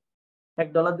 এখন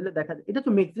 $1 দিলে দেখা যায় এটা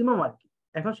তো ম্যাক্সিমাম আর কি,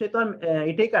 এখন সে তো আর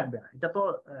এটাই কাটবে না, এটা তো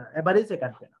এভারেজে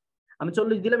কাটবে না, আমি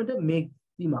 40 দিলাম, এটা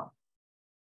ম্যাক্সিমাম।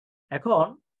 এখন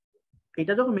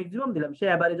এটা যখন ম্যাক্সিমাম দিলাম, সে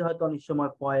এভারেজে হয়তো অনেক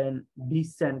সময় 0.20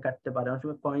 সেন্ট কাটতে পারে, অনেক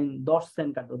সময় 0.10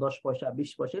 সেন্ট কাটবে, 10 পয়সা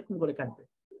 20 পয়সা এরকম করে কাটবে।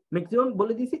 ম্যাক্সিমাম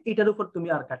বলে দিয়েছি, এটার উপর তুমি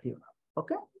আর কাটিও না।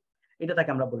 ওকে, এটা তাকে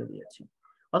আমরা বলে দিয়েছি।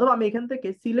 অথবা আমি এখান থেকে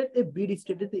সিলেক্ট এ বিড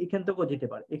স্ট্র্যাটেজি এখান থেকেও যেতে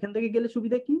পারি। এখান থেকে গেলে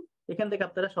সুবিধা কি, এখান থেকে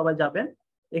আপনারা সবাই যাবেন,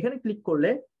 এখানে ক্লিক করলে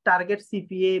target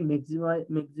CPA,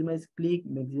 maximise click,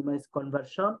 maximise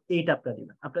conversion, এইটা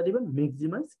আপনারা দিবেন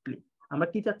ম্যাক্সিমাইজ ক্লিক। আমরা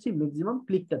কি চাচ্ছি, ম্যাক্সিমাম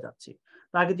ক্লিকটা চাচ্ছি।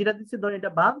 তো আগে যেটা দিচ্ছি ধরুন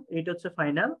এটা বাদ, এটা হচ্ছে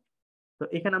ফাইনাল, তো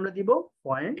এখানে আমরা দিব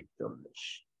 0.40।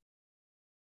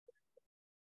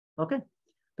 ওকে,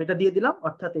 তো এটা দিয়ে দিলাম,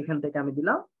 অর্থাৎ এখান থেকে আমি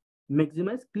দিলাম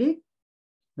ম্যাক্সিমাইজ ক্লিক,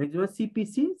 ম্যাক্সিমাম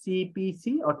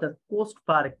সিপিসি অর্থাৎ কোস্ট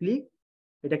পার ক্লিক,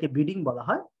 এটাকে বিডিং বলা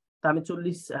হয়। তো আমি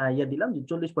 40 দিলাম যে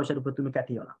 40 পয়সার উপর তুমি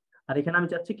কাটিও না। আর এখানে আমি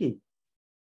চাচ্ছি কি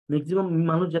ম্যাক্সিমাম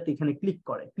মানুষ যাতে এখানে ক্লিক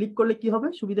করে, ক্লিক করলে কি হবে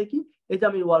সুবিধা কি, এই যে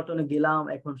আমি ওয়ালটনে গেলাম,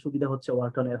 এখন সুবিধা হচ্ছে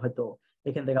ওয়ালটনের হয়তো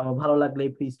এখান থেকে আমার ভালো লাগলে,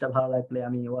 ফ্রিজটা ভালো লাগলে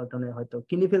আমি ওয়ালটনে হয়তো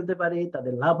কিনে ফেলতে পারি,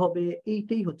 তাদের লাভ হবে,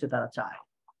 এইটাই হচ্ছে তারা চায়।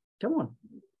 কেমন,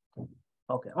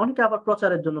 ওকে। অনেকে আবার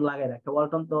প্রচারের জন্য লাগাই রাখে,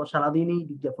 ওয়ালটন তো সারাদিনই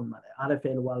বিজ্ঞাপন মারে,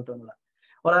 আরএফএল ওয়ালটন,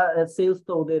 ওরা সেলস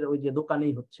তো ওদের ওই যে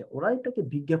দোকানেই হচ্ছে, ওরা এটাকে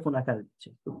বিজ্ঞাপন আকারে দিচ্ছে।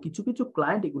 তো কিছু কিছু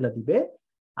ক্লায়েন্ট এগুলা দিবে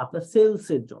আপনার সেলস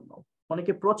এর জন্য,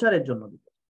 অনেকে প্রচারের জন্য দিবে,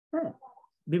 হ্যাঁ,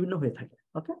 বিভিন্ন হয়ে থাকে।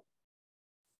 ওকে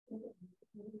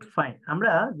ফাইন,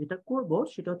 আমরা যেটা করব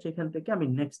সেটা হচ্ছে এখান থেকে আমি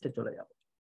নেক্সটে চলে যাব।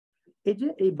 এই যে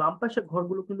এই বাম পাশের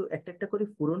ঘরগুলো কিন্তু একটা একটা করে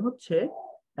পূরণ হচ্ছে,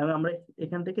 এবং আমরা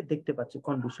এখান থেকে দেখতে পাচ্ছি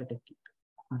কোন বিষয়টা কি,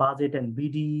 বাজেট এন্ড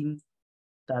বিডিং,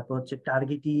 তারপর হচ্ছে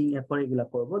টার্গেটিং, এরপর এগুলা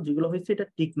করব, যেগুলো হয়েছে এটা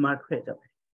টিক মার্ক হয়ে যাবে।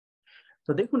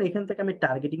 তো দেখুন এখান থেকে আমি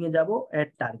টার্গেটিং এ যাব, add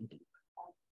targeting.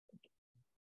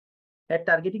 Add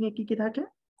targeting a কি কি থাকে,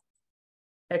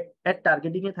 অ্যাড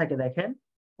টার্গেটিং এ থাকে দেখেন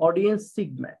অডিয়েন্স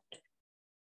সিগমেন্ট।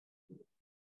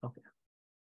 ওকে,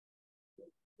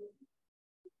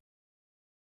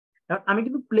 আমি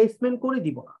কিন্তু প্লেসমেন্ট করে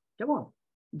দিব না। কেমন,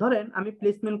 ধরেন আমি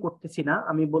প্লেসমেন্ট করতেছি না,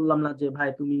 আমি বললাম না যে ভাই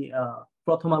তুমি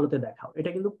প্রথম আলোতে দেখাও, এটা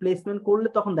কিন্তু প্লেসমেন্ট করলে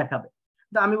তখন দেখাবে।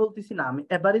 আমি বলতেছি না, আমি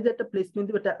এভারেজ একটা প্লেসমেন্ট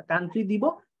দিব, একটা কান্ট্রি দিব,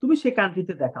 তুমি সেই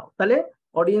কান্ট্রিতে দেখাও, তাহলে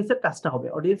অডিয়েন্সের কাজটা হবে।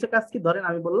 অডিয়েন্সের কাজ কি, ধরেন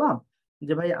আমি বললাম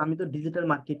যে ভাই আমি তো ডিজিটাল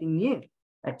মার্কেটিং নিয়ে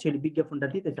অ্যাকচুয়ালি বিজ্ঞাপনটা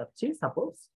দিতে চাচ্ছি,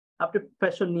 সাপোজ আপনি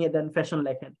ফ্যাশন নিয়ে দেন, ফ্যাশন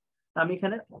লেখেন, আমি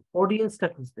এখানে অডিয়েন্সটা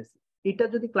খুঁজতেছি, এটা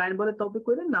যদি ক্লায়েন্ট বলে তবে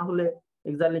করেন, না হলে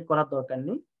এক্সাক্টলি করার দরকার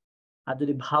নেই। আর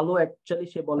যদি ভালো অ্যাকচুয়ালি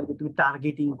সে বলে যে তুমি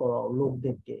টার্গেটিং করো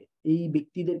লোকদেরকে, এই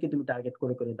ব্যক্তিদেরকে তুমি টার্গেট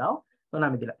করে করে দাও, তখন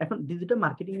আমি দিলাম। এখন ডিজিটাল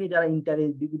মার্কেটিং নিয়ে যারা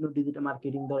ইন্টারেস্ট, বিভিন্ন ডিজিটাল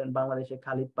মার্কেটিং ধরেন বাংলাদেশে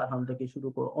খালিদ পাঠান থেকে শুরু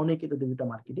করে অনেকে তো ডিজিটাল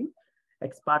মার্কেটিং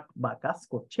এক্সপার্ট বা কাজ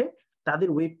করছে, তাদের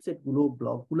ওয়েবসাইট গুলো,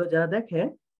 ব্লগ গুলো যারা দেখে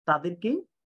তাদেরকে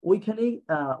ওইখানেই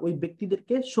ওই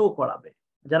ব্যক্তিদেরকে শো করাবে,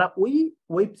 যারা ওই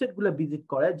ওয়েবসাইট গুলো ভিজিট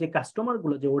করে, যে কাস্টমার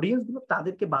গুলো, যে অডিয়েন্স গুলো,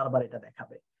 তাদেরকে বারবার এটা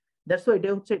দেখাবে। দ্যাটস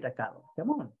এটা হচ্ছে এটা কারণ।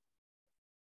 কেমন,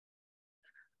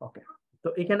 ওকে। তো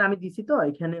এখানে আমি দিছি, তো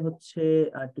এখানে হচ্ছে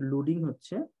একটু লোডিং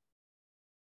হচ্ছে,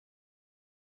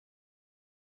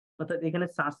 অর্থাৎ এখানে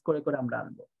সার্চ করে করে আমরা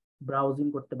আনবো, ব্রাউজিং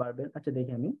করতে পারবেন। আচ্ছা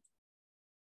দেখি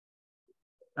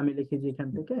আমি লিখি যে এখান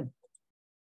থেকে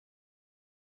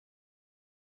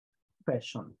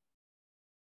ফ্যাশন,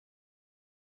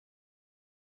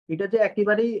 এটা যে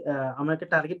একেবারেই আমাকে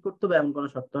টার্গেট করতে হবে এমন কোনো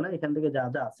শর্ত না, এখান থেকে যা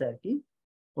যা আছে আর কি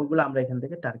ওগুলো আমরা এখান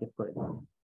থেকে টার্গেট করে দেবো।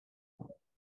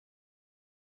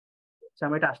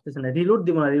 আমি এটা আসতেছে না, রিলোড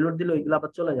দিব না, রিলোড দিলে ওইগুলো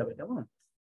আবার চলে যাবে, কেমন?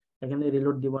 এখানে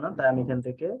রিলোড দিব না, তাই আমি এখান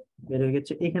থেকে বের হয়ে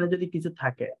গেছে। এখানে যদি কিছু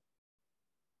থাকে,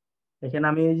 এখানে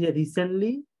আমি এই যে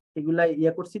রিসেন্টলি এগুলা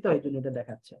ইয়ে করছি তো এই জন্য এটা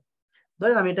দেখাচ্ছে।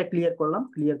 ধরেন আমি এটা ক্লিয়ার করলাম,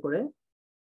 ক্লিয়ার করে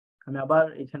আমি আবার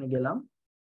এখানে গেলাম।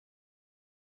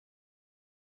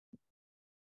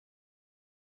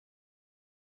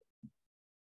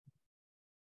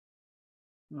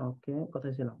 ওকে,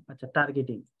 কোথায় ছিলাম? আচ্ছা,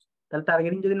 টার্গেটিং। তাহলে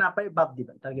টার্গেটিং যদি না পাই বাদ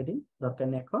দিবেন, টার্গেটিং দরকার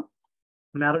নেই এখন।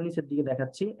 আমি আরো নিচের দিকে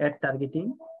দেখাচ্ছি, অ্যাড টার্গেটিং,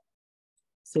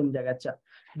 সেম জায়গা। আচ্ছা,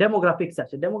 ডেমোগ্রাফিক্স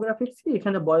আছে। ডেমোগ্রাফিক্স কি,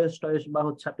 এখানে বয়স টয়স বা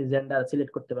হচ্ছে আপনি জেন্ডার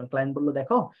সিলেক্ট করতে পারেন। ক্লায়েন্ট বললো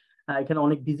দেখো এখানে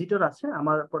অনেক ভিজিটর আছে,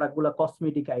 আমার প্রোডাক্ট গুলো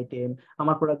কসমেটিক আইটেম,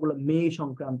 আমার প্রোডাক্ট গুলো মেয়ে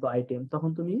সংক্রান্ত আইটেম, তখন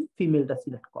তুমি ফিমেলটা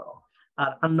সিলেক্ট করো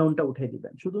আর আননোনটা উঠে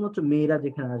দিবেন, শুধুমাত্র মেয়েরা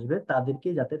যেখানে আসবে তাদেরকে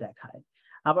যাতে দেখায়।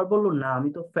 আবার বললো না আমি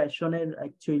তো ফ্যাশনের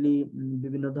অ্যাকচুয়ালি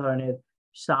বিভিন্ন ধরনের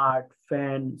শার্ট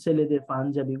প্যান্ট ছেলেদের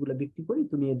পাঞ্জাবি গুলো বিক্রি করি,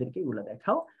 তুমি এদেরকে এগুলো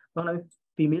দেখাও, তখন আমি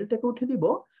ফিমেলটাকে উঠে দিব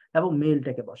এবং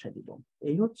মেলটাকে বসাই দিব।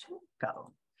 এই হচ্ছে কারণ।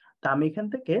 তা আমি এখান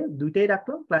থেকে দুইটাই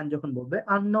রাখলাম। ক্লায়েন্ট যখন বলবে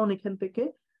আননোন, এখান থেকে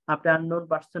আপনি আননোন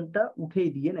পার্সনটা উঠেই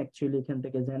দিয়েন, অ্যাকচুয়ালি এখান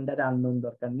থেকে জেন্ডারে আননোন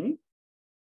দরকার নেই।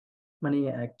 মানে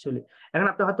অ্যাকচুয়ালি এখন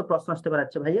আপনি হয়তো প্রশ্ন আসতে পারে,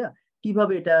 আচ্ছা ভাইয়া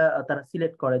কিভাবে এটা তারা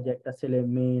সিলেক্ট করে যে একটা ছেলে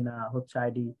মেয়ে না হচ্ছে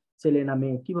আইডি, ছেলে না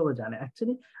মেয়ে কিভাবে জানে?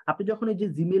 অ্যাকচুয়ালি আপনি যখন এই যে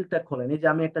জিমেলটা খোলেন, এই যে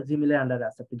আমি একটা জিমেলের আন্ডারে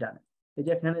আছে, আপনি জানেন এই যে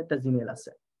এখানে একটা জিমেল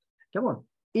আছে, কেমন?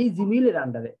 এই জিমেলের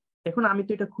আন্ডারে এখন আমি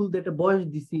তো এটা খুলতে একটা বয়স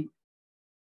দিছি,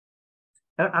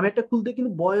 কারণ আমি একটা খুলতে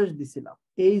কিন্তু বয়স দিছিলাম,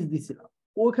 এইজ দিছিলাম,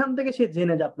 ওখান থেকে সে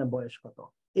জেনে যে আপনার বয়স কত।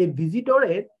 এই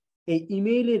ভিজিটরের এই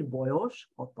ইমেইলের বয়স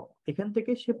কত, এখান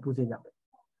থেকে সে বুঝে যাবে।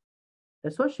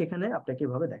 সেখানে আপনাকে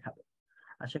এভাবে দেখাবে।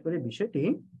 আশা করি বিষয়টি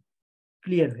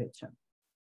ক্লিয়ার হয়েছে।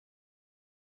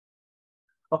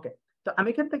 ওকে, তো আমি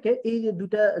এখান থেকে এই যে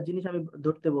দুটা জিনিস আমি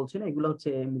ধরতে বলছি না, এগুলো হচ্ছে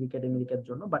আমেরিকার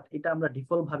জন্য, বাট এটা আমরা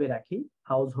ডিফল্ট ভাবে রাখি।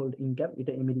 হাউস হোল্ড ইনকাম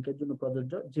এটা আমেরিকার জন্য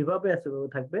প্রযোজ্য, যেভাবে আছে সেভাবে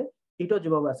থাকবে, এটাও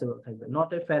যেভাবে আছে সেভাবে থাকবে, নট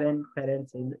এ প্যারেন্টস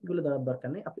এগুলো দেওয়ার দরকার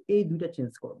নেই। আপনি এই দুইটা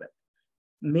চেঞ্জ করবেন,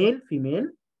 মেল ফিমেল।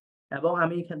 এবং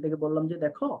আমি এখান থেকে বললাম যে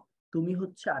দেখো তুমি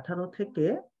হচ্ছে 18 থেকে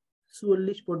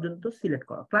 44 পর্যন্ত সিলেক্ট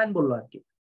করো, ক্লায়েন্ট বললো আর কি।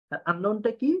 আর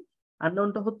আননোনটা কি?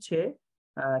 আননোনটা হচ্ছে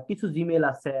কিছু জিমেল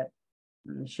আছে,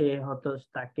 সে হয়তো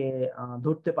তাকে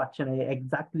ধরতে পারছে না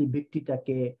এক্স্যাক্টলি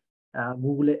ব্যক্তিটাকে,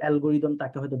 গুগলের অ্যালগোরিদম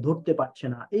তাকে হয়তো ধরতে পারছে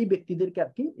না, এই ব্যক্তিদেরকে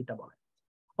আর কি এটা বলে।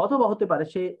 অথবা হতে পারে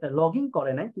সে লগ ইন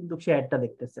করে নাই কিন্তু সে অ্যাডটা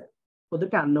দেখতেছে,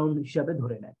 ওদেরকে আননোন হিসাবে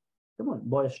ধরে নেয়, কেমন?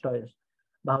 বয়স টয়স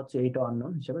বা হচ্ছে এইটা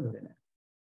আননোন হিসাবে ধরে নেয়।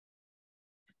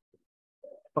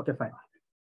 Okay fine.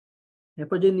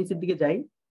 এরপর যদি নিচের দিকে যাই,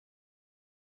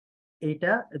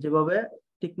 এইটা যেভাবে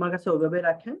টিকমার্ক আছে ওইভাবে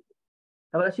রাখেন।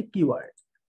 এবার আসি কিওয়ার্ড।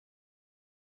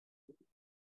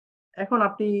 এখন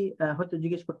আপনি হয়তো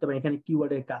জিজ্ঞেস করতে পারেন এখানে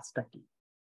কিওয়ার্ডের কাজটা কি,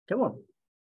 কেমন?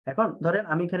 এখন ধরেন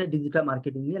আমি এখানে ডিজিটাল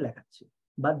মার্কেটিং নিয়ে লেখাচ্ছি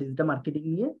বা ডিজিটাল মার্কেটিং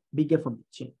নিয়ে বিজ্ঞাপন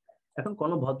দিচ্ছি। এখন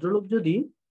কোনো ভদ্রলোক যদি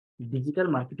ডিজিটাল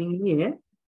মার্কেটিং নিয়ে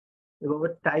এভাবে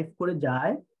টাইপ করে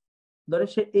যায়, ধরে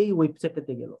সে এই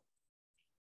ওয়েবসাইটে গেল,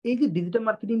 এই যে ডিজিটাল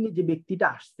মার্কেটিং নিয়ে যে ব্যক্তিটা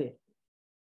আসছে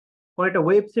কোন একটা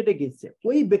ওয়েবসাইটে গেছে,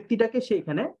 ওই ব্যক্তিটাকে সে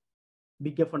এখানে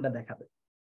বিজ্ঞাপনটা দেখাবে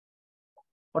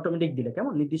অটোমেটিক দিলে,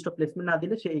 কেমন? নির্দিষ্ট প্লেসমেন্ট না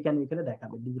দিলে সে এখানে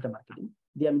দেখাবে ডিজিটাল মার্কেটিং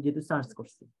দিয়ে, আমি যেহেতু সার্চ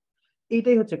করছি।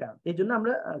 এইটাই হচ্ছে কারণ। এই জন্য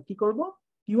আমরা কি করব,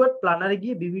 কিওয়ার্ড প্ল্যানারে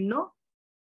গিয়ে বিভিন্ন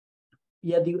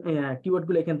কিওয়ার্ড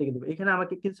গুলো এখান থেকে দেবো। এখানে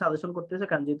আমাকে কিছু সাজেশন করতেছে,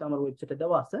 কারণ যেহেতু আমার ওয়েবসাইটে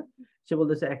দেওয়া আছে, সে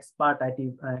বলতেছে এক্সপার্ট আইটি,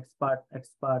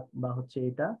 এক্সপার্ট বা হচ্ছে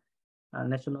এটা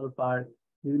ন্যাশনাল পার্ক,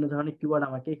 বিভিন্ন ধরনের কিওয়ার্ড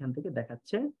আমাকে এখান থেকে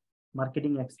দেখাচ্ছে,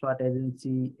 মার্কেটিং এক্সপার্ট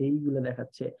এজেন্সি এইগুলো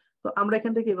দেখাচ্ছে। তো আমরা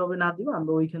এখান থেকে এভাবে না দিব,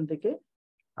 আমরা ওইখান থেকে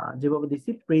যেভাবে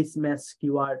দিচ্ছি press match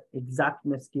keyword, exact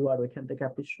match keyword, ওইখান থেকে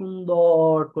আপনি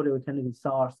সুন্দর করে ওইখানে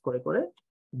রিসার্চ করে করে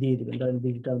দিয়ে দিবেন। ধরেন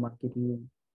ডিজিটাল মার্কেটিং,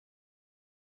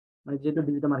 মানে যেহেতু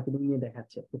ডিজিটাল মার্কেটিং নিয়ে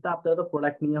দেখাচ্ছে, তো আপনারা তো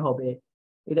প্রোডাক্ট নিয়ে হবে,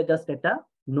 এটা জাস্ট একটা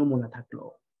নমুনা থাকলো,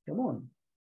 কেমন?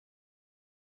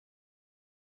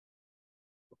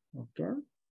 ওকে,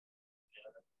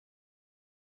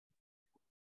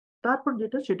 তারপর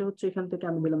যেটা সেটা হচ্ছে এখান থেকে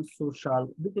আমি দিলাম সোশ্যাল,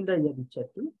 দু তিনটা ইয়ে দিচ্ছি আর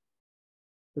কি,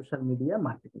 সোশ্যাল মিডিয়া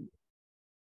মার্কেটিং।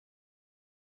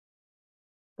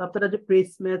 তো আপনারা যে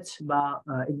প্রেস ম্যাচ বা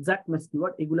এক্সাক্ট ম্যাচ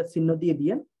কিওয়ার্ড এগুলা চিহ্ন দিয়ে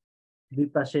দিয়েন, দুই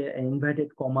পাশে ইনভার্টেড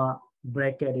কমা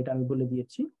ব্র্যাকেট, এটা আমি বলে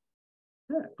দিয়েছি।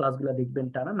 হ্যাঁ, ক্লাসগুলো দেখবেন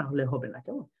টানা, না হলে হবে না,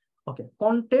 কেমন? ওকে,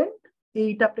 কন্টেন্ট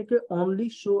এইটা আপনাকে only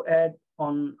show add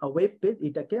on web page,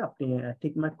 এটাকে আপনি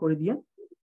টিক মার্ক করে দিয়েন।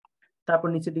 তারপর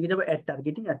নিচের দিকে যাবো অ্যাড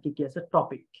টার্গেটিং, আর কি কি আছে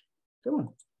টপিক, কেমন?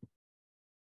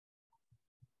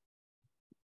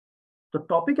 তো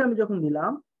টপিক আমি যখন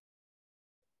দিলাম,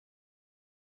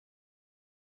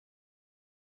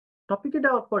 টপিকে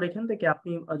যাওয়ার পর এখান থেকে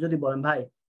আপনি যদি বলেন ভাই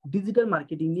ডিজিটাল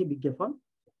মার্কেটিং নিয়ে বিজ্ঞাপন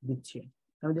দিচ্ছি,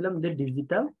 আমি দিলাম যে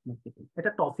ডিজিটাল মার্কেটিং,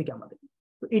 এটা টপিক আমাদের।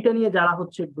 তো এটা নিয়ে যারা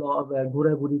হচ্ছে ব্লগ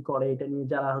ঘোরাঘুরি করে, এটা নিয়ে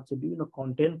যারা হচ্ছে বিভিন্ন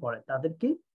কন্টেন্ট করে তাদেরকে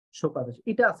শো করা,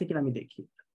 এটা আছে কিনা আমি দেখি।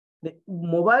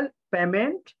 Mobile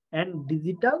payment and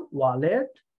digital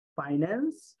wallet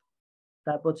finance,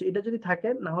 তারপর হচ্ছে এটা যদি থাকে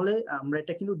না হলে আমরা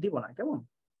এটা কিন্তু দিব না, কেমন?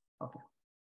 ওকে,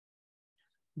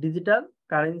 ডিজিটাল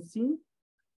কারেন্সি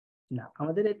না,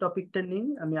 আমাদের এই টপিকটা নেই।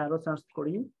 আমি আরো সার্চ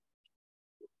করি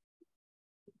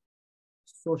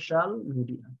সোশ্যাল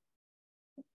মিডিয়া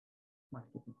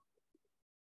মার্কেটিং।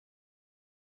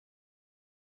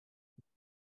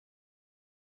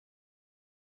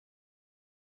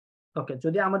 ওকে,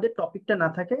 যদি আমাদের টপিকটা না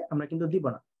থাকে আমরা কিন্তু দিব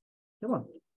না, কেমন?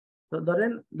 তো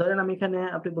ধরেন ধরেন আমি এখানে,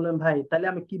 আপনি বলেন ভাই তাহলে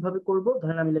আমি কিভাবে করব,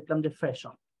 ধরেন আমি লিখলাম যে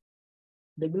ফ্যাশন,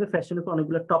 দেখবেন ফ্যাশনের উপর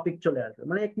অনেকগুলো টপিক চলে আসবে,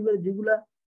 মানে একেবারে যেগুলা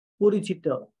পরিচিত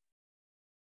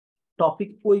টপিক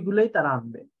ওইগুলোই তারা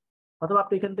আনবে। অথবা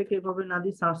আপনি এখান থেকে এভাবে না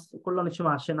দিয়ে সার্চ করলে অনেক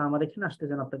সময় আসে না, আমার এখানে আসতে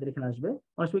চান আপনাদের এখানে আসবে।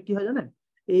 অনেক সময় কি হয় জানেন,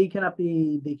 এইখানে আপনি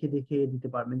দেখে দেখে দিতে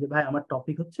পারবেন যে ভাই আমার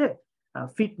টপিক হচ্ছে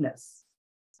ফিটনেস,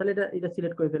 তাহলে এটা এটা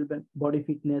সিলেক্ট করে ফেলবেন, বডি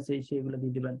ফিটনেস এই সেইগুলো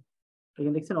দিয়ে দিবেন।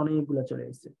 এখানে দেখছেন অনেকগুলো চলে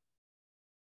এসেছে।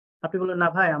 আপনি বললেন না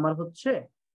ভাই আমার হচ্ছে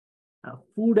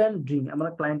ফুড অ্যান্ড ড্রিঙ্ক, আমার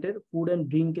ক্লায়েন্টের ফুড অ্যান্ড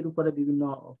ড্রিঙ্কের উপরে বিভিন্ন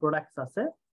প্রোডাক্টস আছে,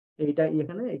 এইটা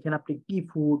এখানে এখানে আপনি কি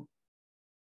ফুড,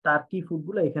 তার কি ফুড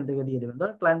গুলো এখান থেকে দিয়ে দেবেন।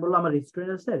 ধরেন ক্লায়েন্ট বললো আমার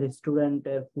রেস্টুরেন্ট আছে,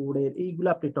 রেস্টুরেন্টের ফুডের এইগুলো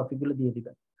আপনি টপিক গুলো দিয়ে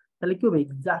দিবেন। তাহলে কি হবে,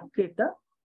 এক্সাক্টলি এটা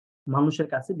মানুষের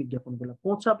কাছে বিজ্ঞাপন গুলো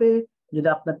পৌঁছাবে। যদি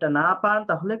আপনারটা না পান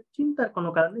তাহলে চিন্তার কোনো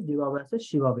কারণে যেভাবে আছে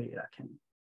সেভাবেই রাখেন।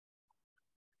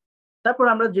 তারপর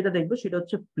আমরা যেটা দেখবো সেটা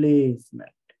হচ্ছে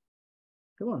প্লেসমেন্ট,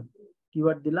 কেমন?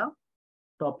 কিওয়ার্ড দিলাম,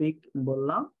 টপিক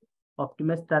বললাম,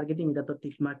 অপটিমাইজ টার্গেটিং, এটা তো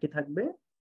টিক মার্কে থাকবে।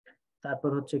 তারপর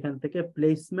হচ্ছে এখান থেকে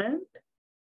প্লেসমেন্ট।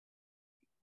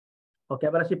 ওকে,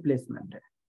 আবার আসি প্লেসমেন্টে।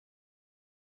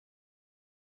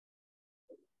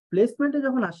 প্লেসমেন্টে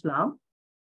যখন আসলাম,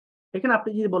 এখানে আপনি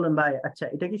যদি বলেন ভাই আচ্ছা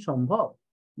এটা কি সম্ভব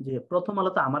যে প্রথম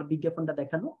আলোতে আমার বিজ্ঞাপনটা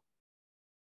দেখানো,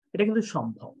 এটা কিন্তু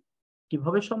সম্ভব।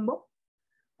 কিভাবে সম্ভব,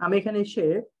 আমি এখানে এসে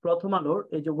প্রথম আলোর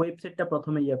এই যে ওয়েবসাইটটা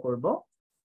প্রথমে করব,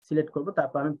 সিলেক্ট করব,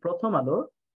 তারপর আমি প্রথম আলোর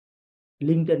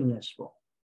লিঙ্কটা নিয়ে আসবো।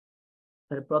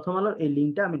 প্রথম আলোর এই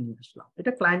লিঙ্কটা আমি নিয়ে আসলাম।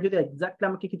 এটা ক্লায়েন্ট যদি এক্স্যাক্টলি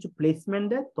আমাকে কিছু প্লেসমেন্ট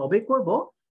দেয় তবে করব,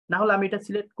 না হলে আমি এটা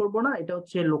সিলেক্ট করব না। এটা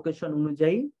হচ্ছে লোকেশন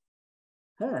অনুযায়ী,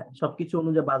 হ্যাঁ, সবকিছু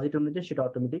অনুযায়ী বাজেট অনুযায়ী সেটা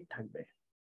অটোমেটিক থাকবে।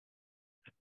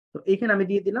 তো এখানে আমি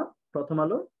দিয়ে দিলাম প্রথম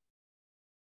আলো,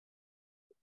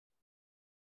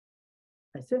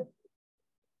 আছে।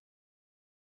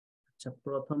 আচ্ছা,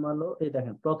 প্রথম আলো, এই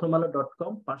দেখেন প্রথম আলো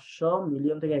 .com 500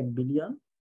 মিলিয়ন থেকে 1 বিলিয়ন,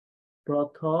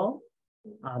 প্রথম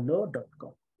আলো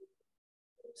 .com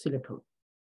সিলেক্ট হলো।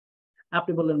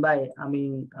 আপনি বললেন ভাই আমি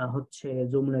হচ্ছে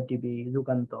যমুনা টিভি,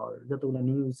 যুগান্তর, যতগুলো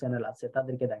নিউজ চ্যানেল আছে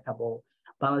তাদেরকে দেখাবো,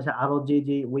 বাংলাদেশে আরো যে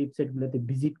যে ওয়েবসাইট গুলোতে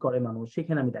ভিজিট করে মানুষ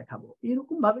সেখানে আমি দেখাবো,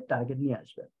 এরকম ভাবে টার্গেট নিয়ে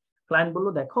আসবে। ক্লায়েন্ট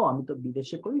বললো দেখো আমি তো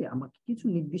বিদেশে করি, আমাকে কিছু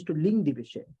নির্দিষ্ট লিঙ্ক দিবে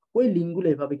সে, ওই লিঙ্ক গুলো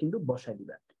এভাবে কিন্তু বসাই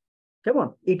দিবে, কেমন?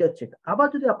 এটা হচ্ছে। আবার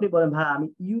যদি আপনি বলেন ভাই আমি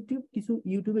কিছু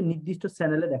ইউটিউবে নির্দিষ্ট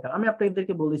চ্যানেলে দেখা, আমি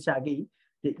আপনাদেরকে বলেছি আগেই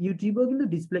যে ইউটিউবেও কিন্তু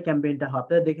ডিসপ্লে ক্যাম্পেইনটা হয়,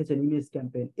 আপনারা দেখেছেন ইমেজ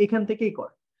ক্যাম্পেইন এখান থেকেই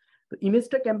করে। তো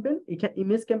ইমেজটা ক্যাম্পেইন, এখানে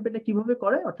ইমেজ ক্যাম্পেইনটা কিভাবে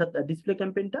করে, অর্থাৎ ডিসপ্লে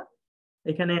ক্যাম্পেইনটা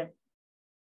এখানে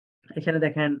এখানে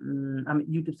দেখেন আমি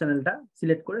ইউটিউব চ্যানেলটা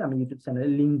সিলেক্ট করে আমি ইউটিউব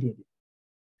চ্যানেলের লিংক দিয়ে দিই,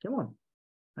 কেমন?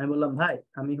 আমি বললাম ভাই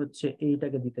আমি হচ্ছে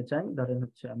এইটাকে দিতে চাই, ধরেন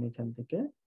হচ্ছে আমি এখান থেকে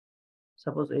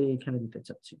সাপোজ এইখানে দিতে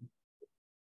চাচ্ছি।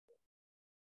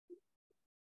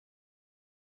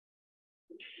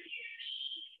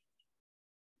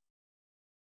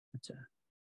 আচ্ছা,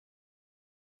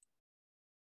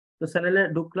 তো চ্যানেলে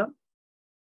ঢুকলাম।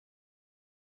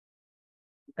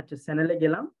 আচ্ছা, চ্যানেলে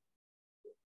গেলাম,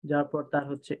 যার পর তার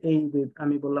হচ্ছে এই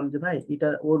আমি বললাম যে ভাই এটা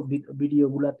ওর ভিডিও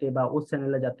গুলাতে বা ওর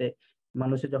চ্যানেলে যাতে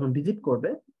মানুষের যখন ভিজিট করবে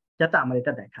যাতে আমার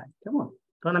এটা দেখায়, কেমন?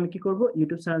 তখন আমি কি করব,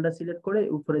 ইউটিউব চ্যানেলটা সিলেক্ট করে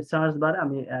উপরে সার্চ বারে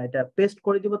আমি এটা পেস্ট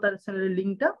করে দিব তার চ্যানেলের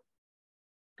লিংকটা,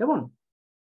 কেমন?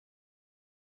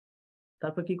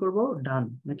 তারপর কি করব, ডান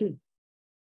নাকি?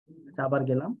 আবার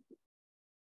গেলাম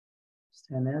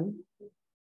চ্যানেল,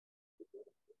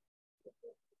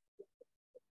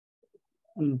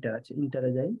 ইন্টার আছে,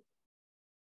 ইন্টারে যাই।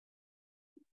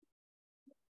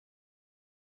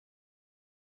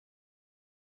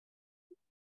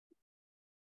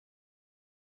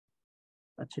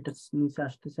 আচ্ছা, এটা নিচে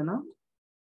আসতেছে না,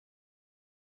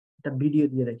 এটা ভিডিও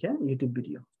দিয়ে রেখে ইউটিউব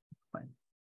ভিডিও, ফাইন।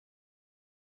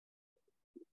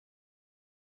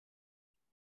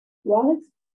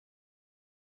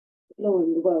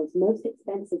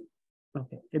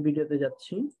 ওকে, এই ভিডিওতে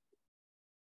যাচ্ছি।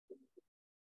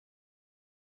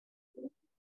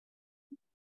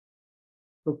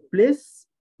 তো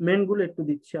প্লেসমেন্ট গুলো একটু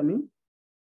দিচ্ছি আমি,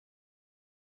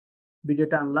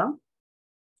 ভিডিওটা আনলাম,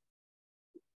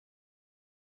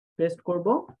 পেস্ট করব।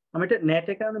 আমি এটা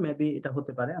নেটের কারণে মেবি এটা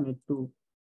হতে পারে, আমি একটু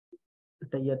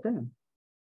এটা ইয়াতে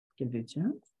কি দিচ্ছি।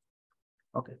 হ্যাঁ,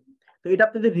 ওকে। তো এটা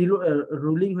আপনাদের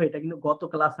রুলিং হয়ে, এটা কিন্তু গত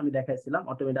ক্লাস আমি দেখাইছিলাম,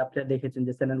 অটোমেটিক আপনারা দেখেছেন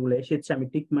যে চ্যানেলগুলো এসেছে, আমি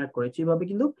টিক মার্ক করেছি। এভাবে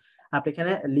কিন্তু আপনি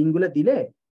এখানে লিঙ্কগুলো দিলে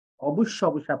অবশ্যই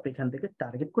অবশ্যই আপনি এখান থেকে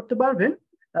টার্গেট করতে পারবেন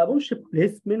এবং সে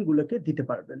প্লেসমেন্ট গুলোকে দিতে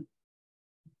পারবেন।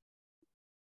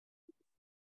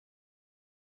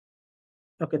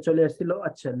 ওকে, চলে আসছিল।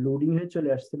 আচ্ছা, লোডিং হয়ে চলে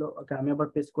আসছিল। ওকে, আমি আবার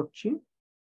পেস্ট করছি।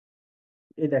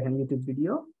 এই দেখেন ইউটিউব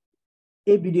ভিডিও।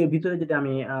 এই ভিডিওর ভিতরে যদি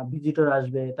আমি ভিজিটর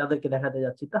আসবে তাদেরকে দেখাতে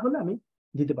যাচ্ছি, তাহলে আমি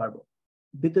দিতে পারবো।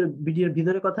 ভিডিওর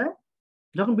ভিতরে কথায়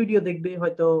যখন ভিডিও দেখবে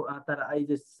হয়তো তার এই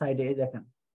যে সাইডে দেখেন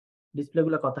ডিসপ্লে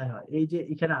গুলো কোথায় হয়, এই যে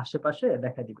এখানে আশেপাশে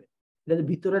দেখা দিবে। এটা যে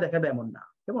ভিতরে দেখাবে এমন না,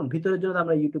 কেমন? ভিতরের জন্য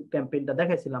আমরা ইউটিউব ক্যাম্পেইনটা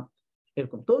দেখাইছিলাম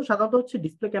এরকম। তো সাধারণত হচ্ছে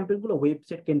ডিসপ্লে ক্যাম্পেইন গুলো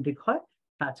ওয়েবসাইট কেন্দ্রিক হয়।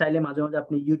 চাইলে মাঝে মাঝে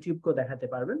আপনি ইউটিউবকেও দেখাতে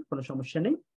পারবেন, কোনো সমস্যা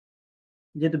নেই,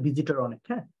 যেহেতু ভিজিটর অনেক।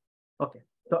 হ্যাঁ, ওকে।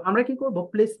 তো আমরা কি করব,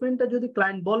 প্লেসমেন্টটা যদি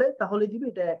ক্লায়েন্ট বলে তাহলে দিবে।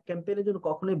 এটা ক্যাম্পেইনের জন্য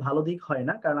কখনোই ভালো দিক হয়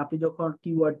না, কারণ আপনি যখন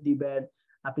কিওয়ার্ড দিবেন,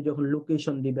 আপনি যখন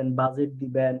লোকেশন দিবেন, বাজেট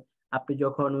দিবেন, আপনি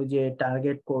যখন ওই যে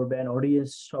টার্গেট করবেন,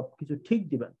 অডিয়েন্স সবকিছু ঠিক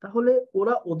দিবেন, তাহলে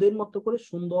ওরা ওদের মতো করে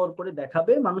সুন্দর করে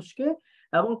দেখাবে মানুষকে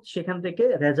এবং সেখান থেকে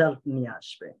রেজাল্ট নিয়ে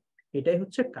আসবে। এটাই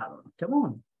হচ্ছে কারণ, কেমন?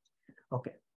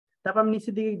 ওকে, তারপর আমি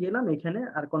নিচের দিকে গেলাম, এখানে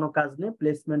আর কোনো কাজ নেই,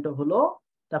 প্লেসমেন্টও হলো।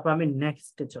 তারপর আমি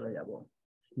নেক্সটে চলে যাব।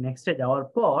 নেক্সটে যাওয়ার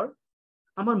পর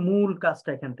আমার মূল কাজটা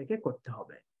এখান থেকে করতে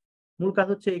হবে। মূল কাজ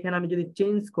হচ্ছে, এখানে আমি যদি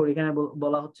চেঞ্জ করি, এখানে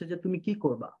বলা হচ্ছে যে তুমি কি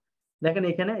করবা। দেখেন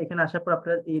এখানে এখানে আসার পর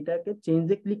আপনারা এইটাকে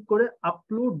চেঞ্জে ক্লিক করে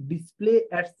আপলোড ডিসপ্লে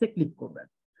অ্যাডস এ ক্লিক করবেন।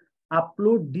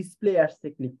 আপলোড ডিসপ্লে অ্যাডস এ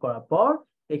ক্লিক করার পর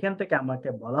এখান থেকে আমাকে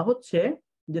বলা হচ্ছে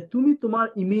যে তুমি তোমার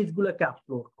ইমেজ গুলোকে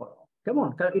আপলোড করো, কেমন?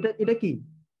 কারণ এটা এটা কি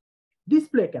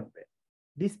ডিসপ্লে ক্যাম্পেইন।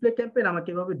 ডিসপ্লে ক্যাম্পেইন আমাকে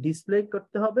এভাবে ডিসপ্লে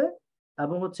করতে হবে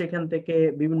এবং হচ্ছে এখান থেকে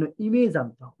বিভিন্ন ইমেজ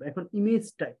আনতে হবে। এখন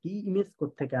ইমেজটা কি, ইমেজ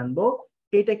কোত্থেকে আনবো,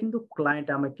 এটা কিন্তু ক্লায়েন্ট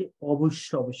আমাকে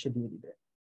অবশ্যই অবশ্যই দিয়ে দিবে,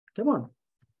 কেমন?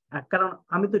 কারণ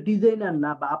আমি তো ডিজাইনার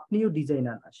না, বা আপনিও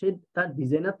ডিজাইনার না, সে তার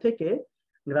ডিজাইনার থেকে,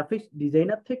 গ্রাফিক্স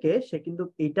ডিজাইনার থেকে সে কিন্তু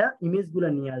এটা ইমেজ গুলা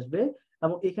নিয়ে আসবে।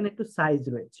 এবং এখানে একটু সাইজ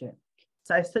রয়েছে,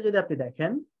 সাইজটা যদি আপনি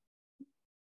দেখেন,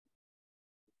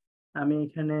 আমি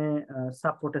এখানে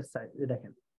সাপোর্টেড সাইজ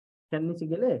দেখেন, এখানে নিচে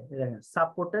গেলে দেখেন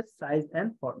সাপোর্টেড সাইজ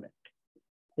এন্ড ফরম্যাট।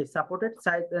 এই সাপোর্টেড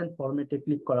সাইজ এন্ড ফরম্যাটে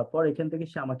ক্লিক করার পর এখান থেকে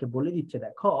সে আমাকে বলে দিচ্ছে,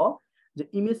 দেখো যে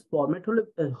ইমেজ ফরম্যাট হলে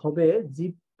হবে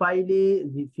জিপ ফাইলে,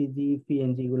 জিপিজি,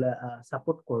 পিএনজি গুলা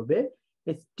সাপোর্ট করবে।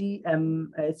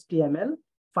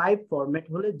 HTML5 ফরম্যাট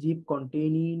হলে জিপ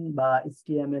কন্টেইনিং বা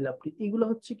HTML এগুলো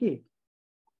হচ্ছে কি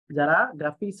যারা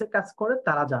গ্রাফিক্সে কাজ করে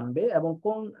তারা জানবে, এবং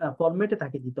কোন ফরম্যাটে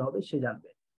তাকে দিতে হবে সে জানবে।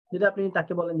 যদি আপনি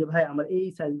তাকে বলেন যে ভাই আমার এই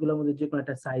সাইজগুলোর মধ্যে যে কোনো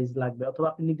একটা সাইজ লাগবে, অথবা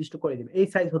আপনি নির্দিষ্ট করে দিবেন এই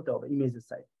সাইজ হতে হবে, ইমেজের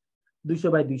সাইজ 200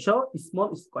 বাই 200 স্মল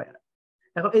স্কোয়ার।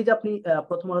 এখন এই যে আপনি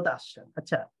প্রথম আলোতে আসছেন,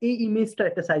 আচ্ছা এই ইমেজটা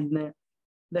একটা সাইজ নেয়,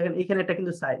 দেখেন এখানে একটা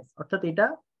কিন্তু সাইজ, অর্থাৎ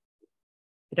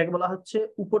এটাকে বলা হচ্ছে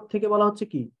উপর থেকে বলা হচ্ছে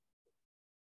কি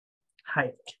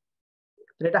হাইট,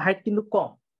 এটা হাইট কিন্তু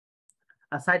কম,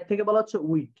 আর সাইড থেকে বলা হচ্ছে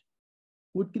উইডথ,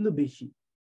 উইডথ কিন্তু বেশি।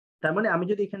 তার মানে আমি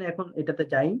যদি এখানে এখন এটাতে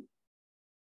যাই,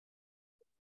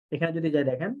 এখানে যদি যাই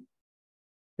দেখেন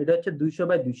এটা হচ্ছে 200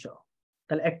 বাই 200,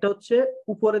 তাহলে একটা হচ্ছে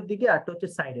উপরের দিকে আর একটা হচ্ছে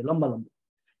সাইডে লম্বা লম্বা।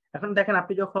 এখন দেখেন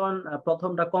আপনি যখন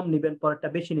প্রথমটা কম নিবেন পরেরটা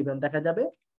বেশি নিবেন, দেখা যাবে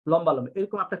লম্বা লম্বা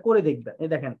এরকম আপনি করে দেখবেন। এই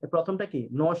দেখেন প্রথমটা কি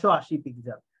 980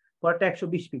 পিক্সেল, পরেরটা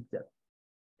 120 পিক্সেল,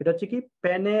 এটা হচ্ছে কি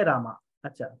প্যানোরামা।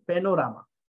 আচ্ছা প্যানোরামা,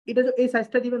 এটা এই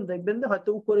সাইজটা দিবেন, দেখবেন যে হয়তো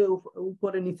উপরে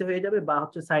উপরে নিচে হয়ে যাবে, বা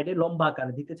হচ্ছে সাইডে লম্বা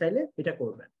আকারে দিতে চাইলে এটা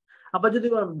করবেন। আবার যদি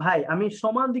বলেন ভাই আমি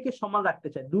সমান দিকে সমান রাখতে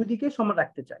চাই, দুই দিকে সমান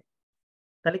রাখতে চাই,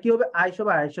 তাহলে কি হবে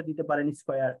 250 দিতে পারেন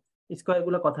স্কোয়ার। স্কোয়ার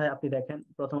গুলো কথায় আপনি দেখেন,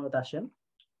 প্রথমত আসেন,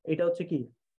 এটা হচ্ছে কি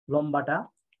লম্বাটা,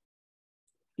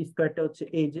 স্কোয়ারটা হচ্ছে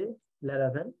এই যে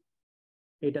লেভেল,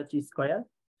 এটা হচ্ছে স্কোয়ার,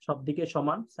 সব দিকে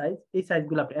সমান সাইজ। এই সাইজ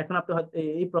গুলো আপনি এখন আপনি হয়তো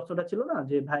এই প্রশ্নটা ছিল না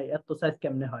যে ভাই এত সাইজ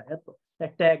কেমনে হয়, এত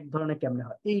একটা এক ধরনের কেমনে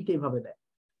হয়, এইটাই ভাবে দেয়।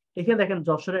 এখানে দেখেন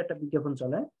যশোরে একটা বিজ্ঞাপন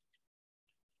চলে,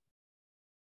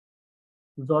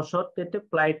 যশোর টেটে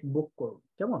ফ্লাইট বুক করুন,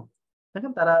 কেমন?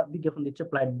 দেখেন তারা বিজ্ঞাপন দিচ্ছে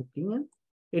ফ্লাইট বুকিং এর,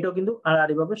 এটাও কিন্তু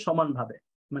আড়াআড়ি ভাবে সমান ভাবে,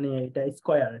 মানে এটা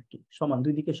স্কোয়ার আর কি, সমান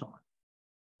দুই দিকে সমান।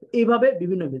 এইভাবে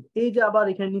বিভিন্ন এই যে আবার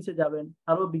এখানে নিচে যাবেন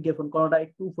আরো বিজ্ঞাপন, কোনটা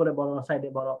একটু উপরে বড় সাইডে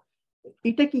বড়,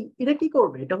 এটা কি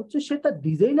করবে, এটা হচ্ছে সেটা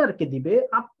ডিজাইনারকে দিবে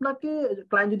আপনাকে।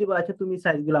 ক্লায়েন্ট যদি বলে আচ্ছা তুমি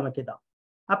সাইজ গুলো আমাকে দাও,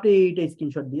 আপনি এইটা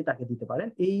স্ক্রিনশট দিয়ে তাকে দিতে পারেন,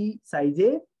 এই সাইজে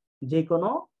যে কোনো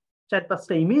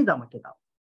 4-5টা ইমেজ আমাকে দাও।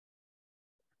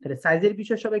 তাহলে সাইজের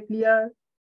বিষয়ে সবাই ক্লিয়ার,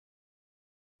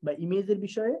 বা ইমেজের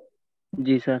বিষয়ে?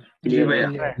 জি স্যার, জি ক্লিয়ার।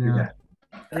 ভাইয়া।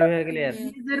 জি ভাইয়া ক্লিয়ার।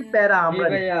 ইমেজের প্যারা জি আমরা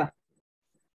নিব, ভাইয়া।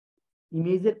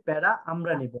 ইমেজের প্যারা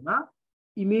আমরা নিব না।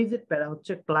 ইমেজের প্যারা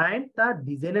হচ্ছে ক্লায়েন্ট তার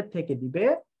ডিজাইনের থেকে দিবে।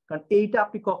 কারণ এইটা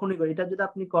আপনি কখনোই করেন, এটা যদি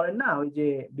আপনি করেন না ওই যে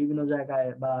বিভিন্ন জায়গায়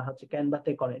বা হচ্ছে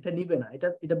ক্যানভাতে করেন, এটা নিবে না। এটা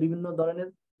এটা বিভিন্ন ধরনের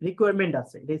রিকোয়ারমেন্ট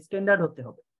আছে, এটা স্ট্যান্ডার্ড হতে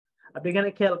হবে। আপনি এখানে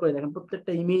খেয়াল করে দেখেন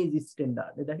প্রত্যেকটা ইমেজ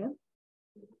স্ট্যান্ডার্ড দেখেন,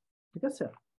 ঠিক আছে।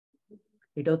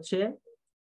 এটা হচ্ছে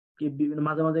কি বিভিন্ন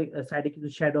মাঝে মাঝে সাইডে কিছু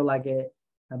শ্যাডো লাগে,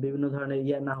 বিভিন্ন ধরনের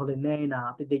ইয়ে না হলে নেয় না।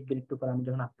 আপনি দেখবেন একটু পরে আমি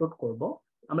যখন আপলোড করব,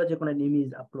 আমরা যে কোনো ইমেজ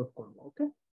আপলোড করব। ওকে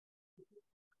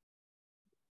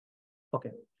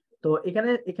ওকে, তো এখানে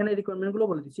এখানে রিকোয়ারমেন্ট গুলো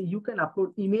বলে দিচ্ছি। You can upload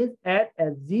image at a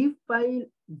zip file,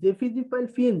 JPG file,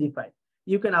 PNG file.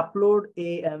 You can upload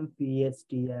AMP,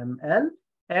 HTML,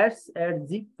 ads at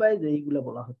zip file, এইগুলো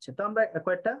বলা হচ্ছে। তো আমরা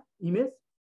কয়েকটা ইমেজ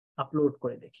আপলোড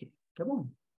করে দেখি কেমন।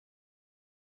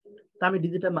 তা আমি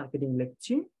ডিজিটাল মার্কেটিং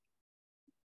লিখছি,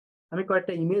 আমি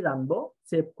কয়েকটা ইমেজ আনবো,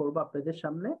 সেভ করব আপনাদের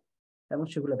সামনে এবং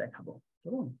সেগুলো দেখাবো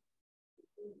কেমন।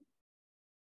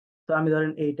 তো আমি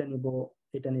ধরেন এইটা নিব,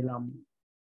 এটা নিলাম,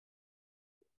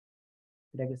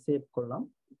 এটাকে সেভ করলাম,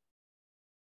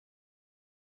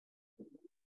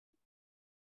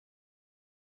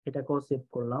 এটাকেও সেভ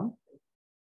করলাম।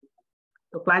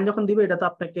 তো ক্লায়েন্ট যখন দিবে এটা তো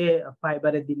আপনাকে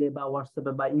ফাইবারে দিলে বা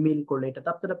হোয়াটসঅ্যাপে বা ইমেল করলে এটা তো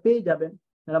আপনারা পেয়ে যাবেন।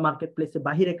 যারা মার্কেট প্লেসে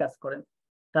বাহিরে কাজ করেন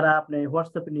তারা আপনি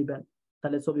হোয়াটসঅ্যাপে নিবেন,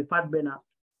 তাহলে ছবি ফাটবে না,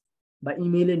 বা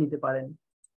ইমেইলে নিতে পারেন।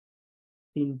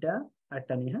 তিনটা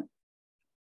একটা নিয়ে, হ্যাঁ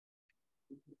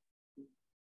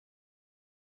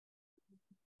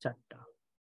চারটা,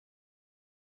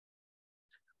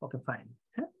 ওকে ফাইন।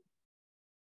 হ্যাঁ,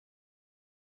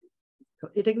 তো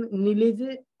এটা কিন্তু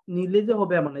নিলে যে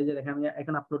হবে এমন এই যে দেখেন আমি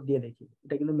এখন আপলোড দিয়ে দেখি,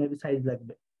 এটা কিন্তু মেবি সাইজ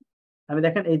লাগবে। আমি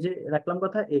দেখেন এই যে রাখলাম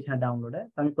কথা এখানে ডাউনলোডে,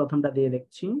 আমি প্রথমটা দিয়ে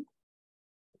দেখছি,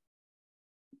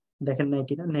 দেখেন নাই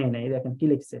কিনা, নেই নাই, দেখেন কি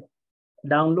লিখছে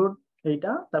ডাউনলোড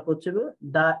এইটা, তারপর হচ্ছে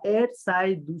দা add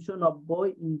size 290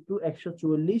 into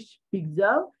 144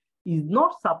 pixel is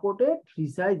not supported,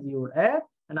 resize your add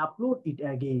and upload it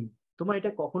again. তোমার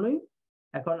এটা কখনোই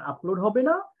এখন আপলোড হবে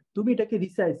না, তুমি এটাকে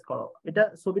রিসাইজ করো। এটা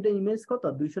ছবিটা ইমেজ কত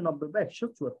 290 বা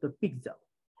 174 পিক্সেল।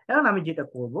 এখন আমি যেটা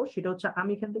করব সেটা হচ্ছে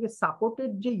আমি এখান থেকে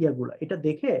সাপোর্টেড যে ইয়েগুলো এটা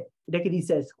দেখে এটাকে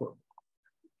রিসাইজ করব।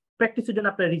 প্র্যাকটিসের জন্য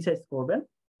আপনারা রিসাইজ করবেন,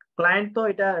 ক্লায়েন্ট তো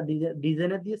এটা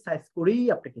ডিজাইনার দিয়ে সাইজ করেই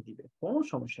আপনাকে দিবে, কোনো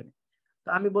সমস্যা নেই। তো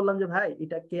আমি বললাম যে ভাই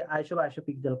এটাকে 200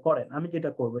 পিক্সেল করেন। আমি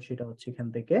যেটা করব সেটা হচ্ছে এখান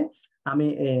থেকে আমি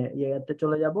ইয়েতে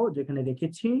চলে যাব যেখানে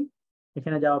রেখেছি,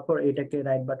 এখানে যাওয়ার পর এটাকে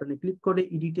রাইট বাটনে ক্লিক করে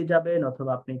এডিটে যাবেন,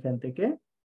 অথবা আপনি এখান থেকে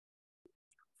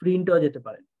প্রিন্টও যেতে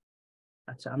পারেন।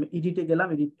 আচ্ছা আমি এডিটে গেলাম,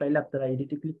 এডিট পাইলে আপনারা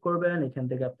এডিটে ক্লিক করবেন, এখান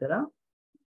থেকে আপনারা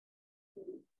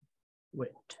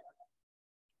ওয়েট,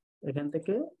 এখান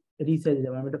থেকে রিসাইজে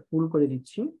যাবেন, আমি এটা ফুল করে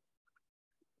দিচ্ছি।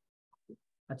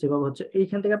 আচ্ছা এভাবে হচ্ছে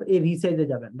এইখান থেকে আপনি এই রিসাইজে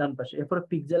যাবেন ডান পাশে, এরপরে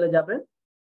পিক্সেলে যাবেন,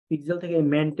 পিক্সেল থেকে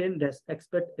মেইনটেইন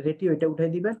এক্সপেক্ট রেটিও এটা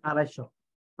উঠাই দিবেন 250।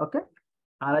 ওকে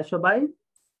 250 বাই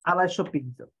 250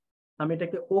 পিক্সেল, আমি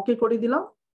এটাকে ওকে করে দিলাম।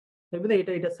 দেখবেন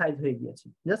এটা এটা সাইজ হয়ে গিয়েছে।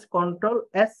 জাস্ট কন্ট্রোল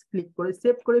এস ক্লিক করে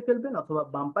সেভ করে ফেলবেন, অথবা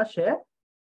বাম পাশে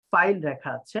ফাইল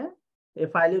রেখা আছে, এই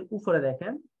ফাইলের উপরে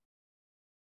দেখেন,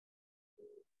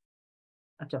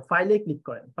 আচ্ছা ফাইলে ক্লিক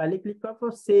করেন, ফাইলে ক্লিক করার পর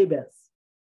সেভ অ্যাজ,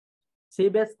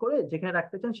 সেভ অ্যাজ করে যেখানে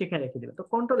রাখতে চান সেখানে রেখে দিবেন। তো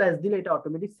কন্ট্রোল এস দিলে এটা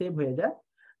অটোমেটিক সেভ হয়ে যায়।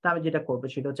 তা আমি যেটা করবো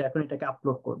সেটা হচ্ছে এখন এটাকে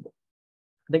আপলোড করব।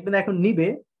 দেখবেন এখন নিবে,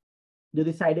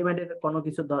 যদি সাইডে বাইডে কোনো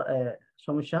কিছু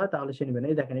সমস্যা হয় তাহলে সে নিবে না।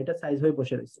 এই দেখেন এটা সাইজ হয়ে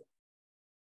বসে রয়েছে,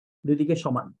 দুই দিকে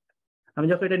সমান। আমি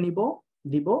যখন এটা নিব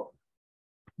দিব,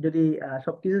 যদি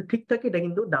সবকিছু ঠিক থাকে এটা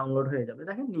কিন্তু ডাউনলোড হয়ে যাবে।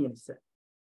 দেখেন নিয়ে নিচ্ছে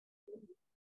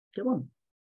কেমন।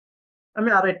 আমি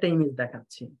আরো একটা ইমেজ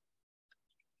দেখাচ্ছি,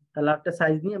 তাহলে একটা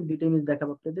সাইজ নিয়ে আমি দুইটা ইমেজ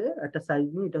দেখাবো আপনাদের। একটা সাইজ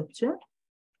নিয়ে এটা হচ্ছে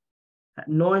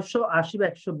 980 বাই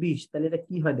 120, তাহলে এটা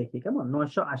কি হয় দেখি কেমন।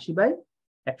 980 বাই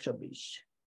 120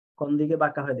 কোন দিকে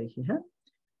বাঁকা হয় দেখি। হ্যাঁ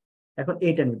এখন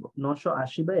এইটা নিব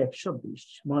 980 বাই 120,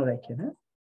 মনে রাখেন। হ্যাঁ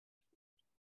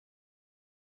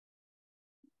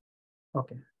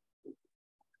ওকে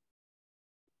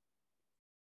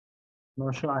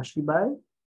 980 বাই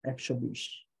 120।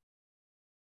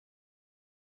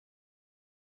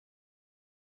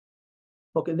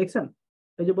 ওকে দেখছেন,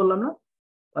 এই যে বললাম না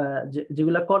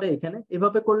যেগুলা করে এখানে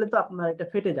এভাবে করলে তো আপনার এটা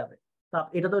ফেটে যাবে। তা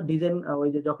এটা তো ডিজাইন, ওই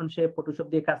যে যখন সে ফটোশপ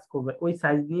দিয়ে কাজ করবে ওই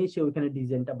সাইজ নিয়ে সে ওইখানে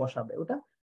ডিজাইনটা বসাবে, ওটা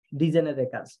ডিজাইনের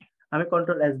কাজ। আমি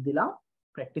কন্ট্রোল এস দিলাম,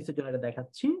 প্র্যাকটিসের জন্য এটা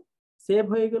দেখাচ্ছি। সেভ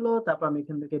হয়ে গেল, তারপর আমি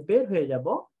এখান থেকে বের হয়ে যাব,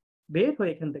 বের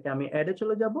হয়ে এখান থেকে আমি অ্যাডে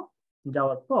চলে যাব,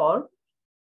 যাওয়ার পর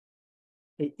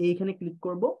এইখানে ক্লিক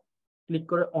করব, ক্লিক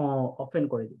করে ওপেন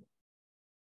করে দিব।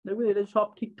 দেখবেন এটা সব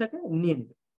ঠিক থাকে, নিয়ে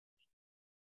নিবে,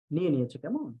 নিয়ে নিয়েছে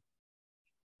কেমন।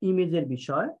 ইমেজের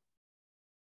বিষয়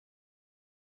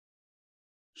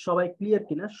সবাই ক্লিয়ার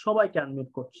কিনা? সবাইকে আনমিউট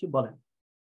করছি, বলেন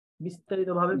বিস্তারিত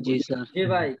ভাবে। জি স্যার। জি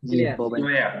ভাই জি ক্লিয়ার। ভাই।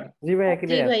 জি ভাই জি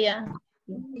ক্লিয়ার। ভাইয়া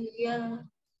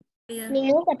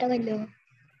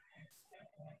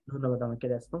ধন্যবাদ আমাকে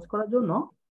রেসপন্স করার জন্য।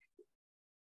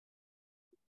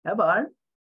 এবার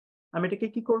আমি এটাকে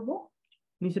কি করব,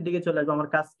 নিচের দিকে চলে আসবো। আমার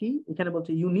কাজ কি? এখানে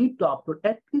বলছে you need to upload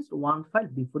at least one file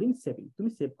before in saving. তুমি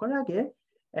সেভ করার আগে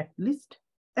অ্যাটলিস্ট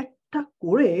একটা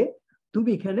করে তুমি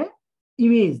এখানে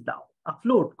ইমেজ দাও,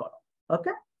 আপলোড করো।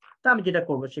 ওকে, তা আমি যেটা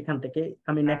করবো সেখান থেকে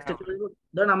আমি নেক্সটে চলে যাবো।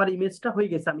 ধরেন আমার ইমেজটা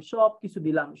হয়ে গেছে, আমি সব কিছু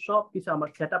দিলাম, সব কিছু আমার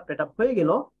সেট আপ হয়ে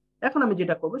গেল। এখন আমি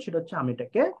যেটা করবো সেটা হচ্ছে আমি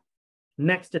এটাকে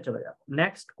নেক্সটে চলে যাবো।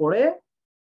 নেক্সট করে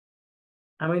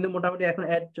আমি কিন্তু মোটামুটি এখন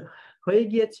অ্যাড হয়ে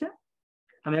গিয়েছে।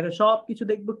 আমি এখন সবকিছু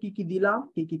দেখবো, কি কি দিলাম,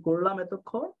 কি কি করলাম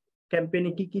এতক্ষণ,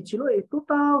 ক্যাম্পেইনে কি কি ছিল, এই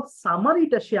টোটাল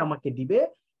সামারিটা সে আমাকে দিবে।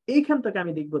 এইখান থেকে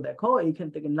আমি দেখবো, দেখো এইখান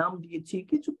থেকে নাম দিয়েছি,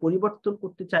 কিছু পরিবর্তন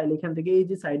করতে চাইলে এখান থেকে এই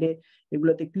যে সাইডে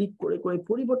এগুলোতে ক্লিক করে করে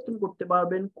পরিবর্তন করতে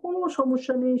পারবেন, কোনো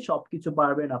সমস্যা নেই, সবকিছু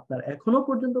পারবেন। আপনার এখনো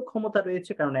পর্যন্ত ক্ষমতা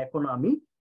রয়েছে, কারণ এখনো আমি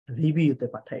রিভিউতে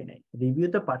পাঠাই নাই।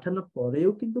 রিভিউতে পাঠানোর পরেও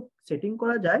কিন্তু সেটিং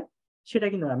করা যায়, সেটা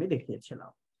কিন্তু আমি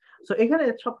দেখিয়েছিলাম। সো এখানে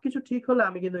সবকিছু ঠিক হলে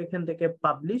আমি কিন্তু এখান থেকে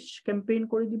পাবলিশ ক্যাম্পেইন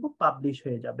করে দিব, পাবলিশ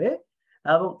হয়ে যাবে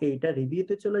এবং এইটা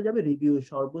রিভিউতে চলে যাবে। রিভিউ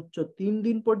সর্বোচ্চ 3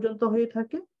 দিন পর্যন্ত হয়ে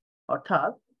থাকে,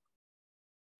 অর্থাৎ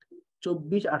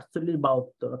 24, 48,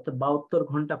 72, অর্থাৎ 72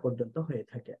 ঘন্টা পর্যন্ত হয়ে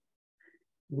থাকে।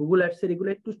 গুগল অ্যাডস এর এগুলো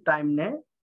একটু টাইম নেয়,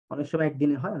 অনেক সময়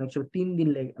একদিনে হয়, অনেক সময় 3 দিন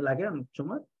লাগে, অনেক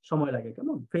সময় লাগে।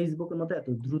 কেমন ফেসবুকের মতো এত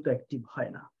দ্রুত অ্যাক্টিভ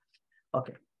হয় না।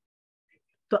 ওকে,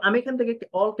 তো আমি এখান থেকে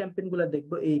অল ক্যাম্পেইন গুলো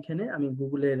দেখবো। এইখানে আমি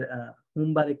গুগলের হোম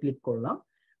বারে ক্লিক করলাম।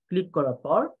 ক্লিক করার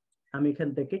পর আমি এখান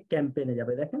থেকে ক্যাম্পেইনে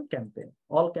যাবে। দেখেন ক্যাম্পেইন,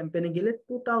 অল ক্যাম্পেইনে গেলে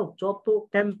টোটাল যত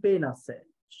ক্যাম্পেইন আছে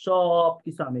সব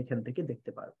কিছু আমি এখান থেকে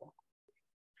দেখতে পারবো।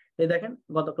 এই দেখেন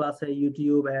গত ক্লাসে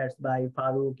YouTube ads by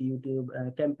Faruk, YouTube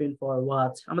campaign for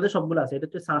watch, আমাদের সবগুলো আছে। এটা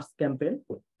হচ্ছে সার্চ ক্যাম্পেইন,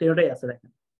 তিনটাই আছে। দেখেন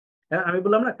আমি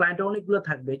বললাম না ক্লায়েন্টের অনেকগুলো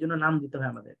থাকবে, এই জন্য নাম দিতে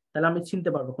হয় আমাদের, তাহলে আমি চিনতে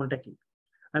পারবো কোনটা কি।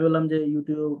 আমি বললাম যে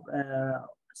YouTube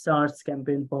search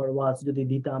campaign for watch যদি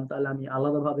দিতাম তাহলে আমি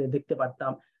আলাদাভাবে দেখতে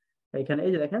পারতাম। এখানে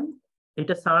এই যে দেখেন,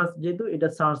 এটা সার্চ, যেহেতু এটা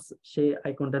সার্চ সে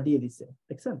আইকনটা দিয়ে দিছে,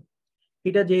 দেখছেন।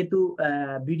 এটা যেহেতু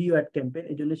ভিডিও অ্যাড ক্যাম্পেইন,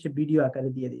 এই জন্য সে ভিডিও আকারে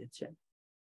দিয়ে দিয়েছে।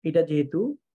 এটা যেহেতু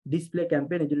ডিসপ্লে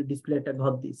ক্যাম্পেইন, এই জন্য ডিসপ্লে একটা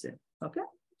ঘর দিয়েছে। ওকে,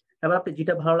 এবার আপনি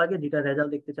যেটা ভালো লাগে, যেটা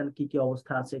রেজাল্ট দেখতে চান, কি কি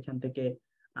অবস্থা আছে, এখান থেকে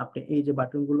আপনি এই যে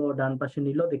বাটন গুলো ডান পাশে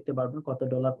নিলেও দেখতে পারবেন, কত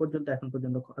ডলার পর্যন্ত এখন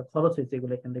পর্যন্ত খরচ হয়েছে,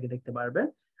 এগুলো এখান থেকে দেখতে পারবেন।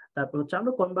 তারপর হচ্ছে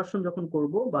আমরা কনভার্সন যখন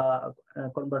করব বা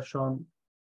কনভার্সন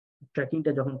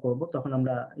ট্র্যাকিংটা যখন করব, তখন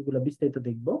আমরা এগুলো বিস্তারিত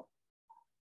দেখব,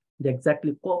 যে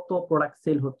এক্স্যাক্টলি কত প্রোডাক্ট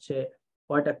সেল হচ্ছে,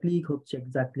 কয়টা ক্লিক হচ্ছে,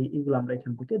 এক্স্যাক্টলি এগুলো আমরা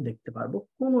এখান থেকে দেখতে পারবো,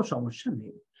 কোনো সমস্যা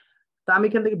নেই। তা আমি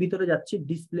এখান থেকে ভিতরে যাচ্ছি,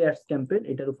 ডিসপ্লে অ্যাডস ক্যাম্পেইন,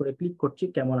 এটার উপরে ক্লিক করছি,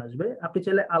 কেমন আসবে। আপনি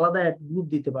চাইলে আলাদা অ্যাড গ্রুপ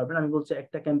দিতে পারবেন। আমি বলছি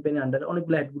একটা ক্যাম্পেইনের আন্ডারে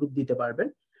অনেকগুলো অ্যাড গ্রুপ দিতে পারবেন।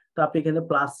 তো আপনি এখানে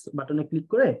প্লাস বাটনে ক্লিক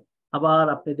করে আবার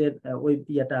আপনাদের ওই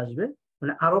ইয়েটা আসবে,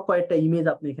 মানে আরো কয়েকটা ইমেজ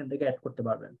আপনি এখান থেকে অ্যাড করতে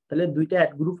পারবেন। তাহলে দুইটা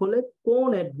অ্যাড গ্রুপ হলে কোন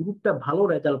অ্যাড গ্রুপটা ভালো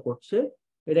রেজাল্ট করছে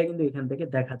এটা কিন্তু এখান থেকে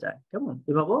দেখা যায়। কেমন,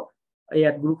 এভাবে এই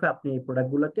অ্যাড গ্রুপে আপনি এই প্রোডাক্ট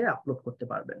গুলোকে আপলোড করতে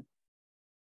পারবেন।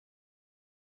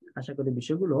 আশা করি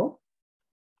বিষয়গুলো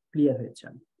ক্লিয়ার হয়েছে।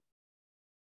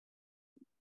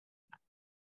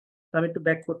 আমি একটু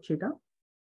ব্যাক করছি এটা।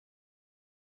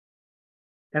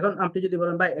 এখন আপনি যদি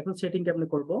বলেন ভাই এখন সেটিং কেমনে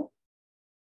করব,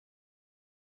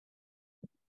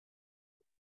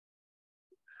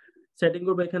 সেটিং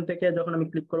করবো এখান থেকে। যখন আমি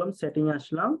ক্লিক করলাম সেটিং এ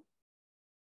আসলাম,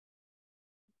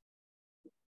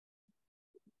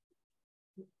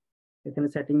 এখানে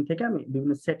সেটিং থেকে আমি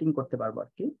বিভিন্ন সেটিং করতে পারবো আর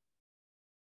কি।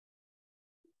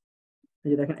 এই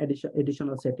যে দেখেন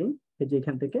এডিশনাল সেটিং, এই যে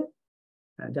এখান থেকে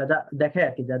যা যা দেখায়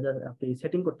আর কি, যা যা আপনি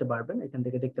সেটিং করতে পারবেন এখান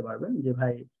থেকে দেখতে পারবেন। যে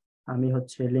ভাই আমি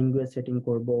হচ্ছে ল্যাঙ্গুয়েজ সেটিং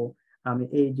করব, আমি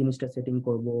এই জিনিসটা সেটিং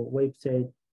করব, ওয়েবসাইট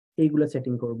এইগুলো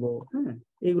সেটিং করব, হ্যাঁ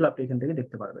এইগুলো আপনি এখান থেকে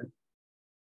দেখতে পারবেন।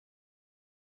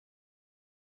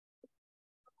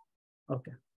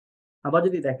 ওকে, আবার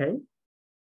যদি দেখাই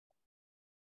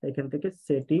এখান থেকে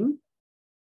সেটিং,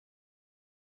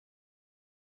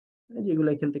 যেগুলো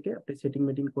এখান থেকে আপনি সেটিং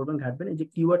মিটিং করবেন, ঘাটবেন। এই যে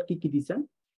কিওয়ার্ড কি কি দিচ্ছেন,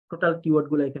 টোটাল কিওয়ার্ড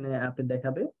গুলো এখানে আপনি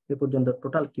দেখাবে এ পর্যন্ত।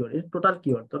 টোটাল কিওয়ার্ড, এই টোটাল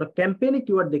কিওয়ার্ড, তো ক্যাম্পেইনে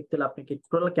কিওয়ার্ড দেখতে হলে আপনাকে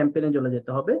টোটাল ক্যাম্পেইনে চলে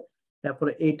যেতে হবে,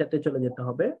 তারপরে এইটাতে চলে যেতে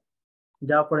হবে।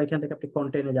 যাওয়ার পরে এখান থেকে আপনি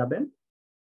কন্টেন্টে যাবেন,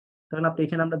 তখন আপনি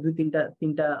এখানে আমরা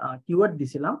তিনটা কিওয়ার্ড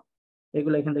দিছিলাম,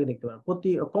 এগুলো এখান থেকে দেখতে পারবেন।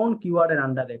 প্রতি কোন কিওয়ার্ডের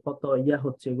আন্ডারে কত ইয়া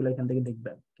হচ্ছে এগুলো এখান থেকে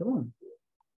দেখবেন। কেমন,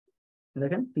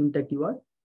 দেখেন তিনটা কিওয়ার্ড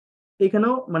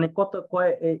এখানেও, মানে কত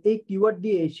এই কিওয়ার্ড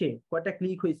দিয়ে এসে কয়টা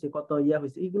ক্লিক হয়েছে, কত ইয়া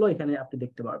হয়েছে, এগুলো এখানে আপনি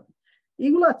দেখতে পারবেন।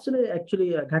 এগুলো অ্যাকচুয়ালি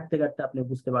ঘাটতে ঘাটতে আপনি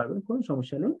বুঝতে পারবেন, কোনো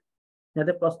সমস্যা নেই।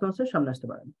 যাতে প্রশ্ন আছে সামনে আসতে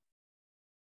পারেন।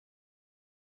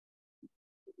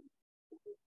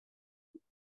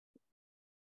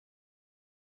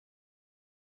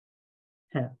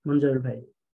 হ্যাঁ মঞ্জুর ভাই,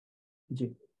 জি।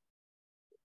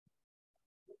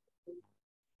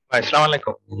 ভাই আসসালামু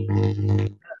আলাইকুম।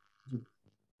 জি।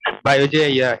 ভাই ওই যে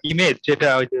ইমেজ যেটা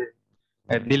ওই যে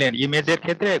দিলেন, ইমেজের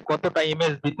ক্ষেত্রে কতটা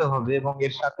ইমেজ দিতে হবে এবং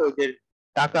এর সাথে ওই যে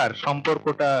টাকার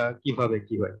সম্পর্কটা কিভাবে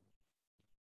কি হয়?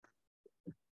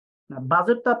 না,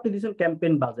 বাজেট তো আপনি দিচ্ছেন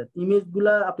ক্যাম্পেইন বাজেট, ইমেজ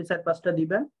গুলা আপনি 4-5টা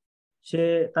দিবেন, সে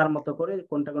তার মতো করে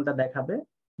কোনটা কোনটা দেখাবে,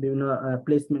 বিভিন্ন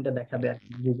প্লেসমেন্টে দেখাবে আর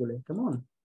কি গুগলে, কেমন?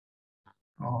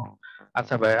 ও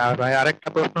আচ্ছা ভাই। আর ভাই আরেকটা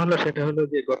প্রশ্ন হলো, সেটা হলো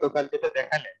যে গতকাল যেটা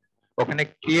দেখালেন ওখানে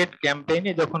ক্রিয়েট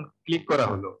ক্যাম্পেইনে যখন ক্লিক করা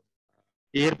হলো,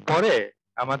 এরপরে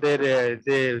আমাদের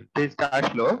যে পেজটা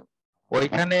আসলো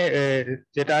ওইখানে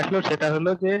যেটা আসলো সেটা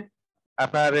হলো যে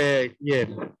আপনার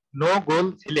নো গোল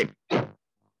সিলেক্ট।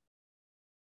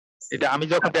 এটা আমি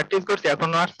যখন প্র্যাকটিস করছি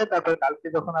এখনো আসছে, তারপরে কালকে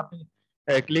যখন আপনি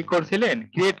ক্লিক করছিলেন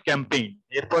ক্রিয়েট ক্যাম্পেইন,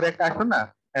 এরপরে একটা আসলো না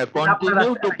এটা আপনার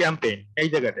কন্টিনিউ আসে টু নাকি? ক্যাম্পেইন, এই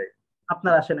জায়গাটায়।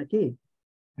 আপনার আসে নাকি?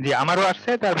 জি আমারও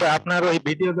আসছে, তারপর আপনার ওই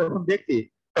ভিডিও যখন দেখছি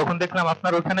তখন দেখলাম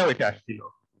আপনার ওখানে ওইটা আসছিল,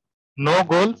 নো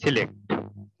গোল সিলেক্ট।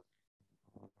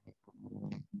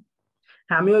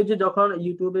 হ্যাঁ, আমি ওই যে যখন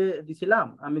ইউটিউবে দিছিলাম,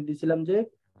 আমি দিছিলাম যে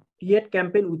ক্রিয়েট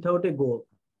ক্যাম্পেইন উইথাউট এ গোল,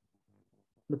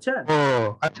 বুঝছেন? ও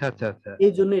আচ্ছা আচ্ছা আচ্ছা।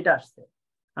 এই জন্য এটা আসছে।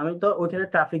 আমি তো ওইখানে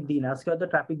ট্রাফিক দিই না, আজকে হয়তো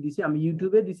ট্রাফিক দিছি, আমি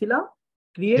ইউটিউবে দিছিলাম জি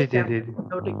ক্রিয়েট জি জি ক্যাম্পেইন জি।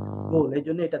 উইথাউট এ গোল, এই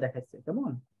জন্য এটা দেখাচ্ছে,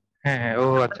 কেমন? হ্যাঁ হ্যাঁ, ও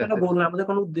আমাদের আচ্ছা কোনো আচ্ছা গোল আচ্ছা। না, আমাদের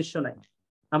কোনো উদ্দেশ্য নাই,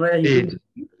 আমরা জি ইউটিউব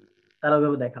জি। তারা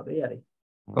ওইভাবে দেখাবে এই আর কি।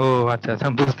 ও আচ্ছা আচ্ছা,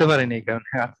 আমি বুঝতে পারিনি এই কারণে।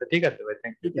 আচ্ছা ঠিক আছে ভাই,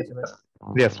 থ্যাংক ইউ, ঠিক ঠিক আছে ভাই। আছে।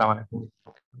 জি আসসালামু আলাইকুম।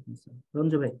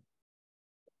 রঞ্জু ভাই।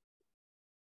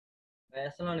 ভাই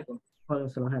আসসালামু আলাইকুম। ওয়ালাইকুম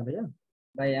আসসালাম। হ্যাঁ ভাইয়া।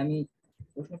 ভাই আমি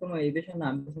প্রশ্ন করবো এই বিষয়ে না,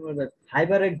 আমি প্রশ্ন করবো ভাই,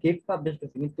 ফাইবারে গিগ পাবলিশ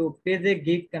করছি কিন্তু পেজে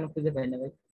গিগ কেন খুঁজে পাই না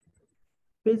ভাই?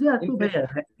 পেজে একটু ভাইয়া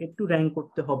ইমপ্রেশন। একটু র্যাঙ্ক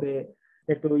করতে হবে,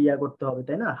 একটু ইয়া করতে হবে,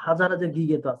 তাই না? হাজার হাজার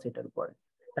গিগে তো আছে এটার উপরে। জি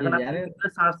এখন জি আপনি আমি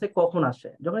সার্চে কখন আসে,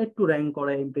 যখন একটু র্যাঙ্ক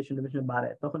করে, ইমপ্রেশন টিমপ্রেশন বাড়ে,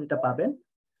 তখন এটা পাবেন।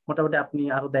 মোটামুটি আপনি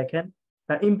আরো দেখেন,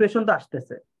 ইমপ্রেশন তো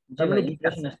আসতেছে, জি তার ভাই মানে ঠিক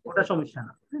ইমপ্রেশন আছে, আসতেছে। ওটা সমস্যা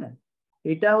না। হ্যাঁ,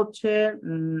 এটা হচ্ছে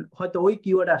হয়তো ওই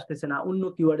কিওয়ার্ডে আসতেছে না, অন্য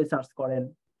কিওয়ার্ডে সার্চ করেন।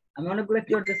 আমি অনেকগুলো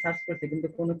কিওয়ার্ডে সার্চ করছি কিন্তু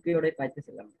কোনো কিওয়ার্ডে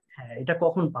পাইতেছিলাম না। হ্যাঁ, এটা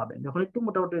কখন পাবেন, যখন একটু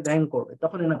মোটামুটি র্যাঙ্ক করবে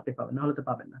তখন আপনি পাবেন, নাহলে তো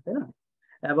পাবেন না, তাই না?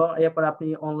 এবং এরপর আপনি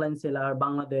অনলাইন সেলার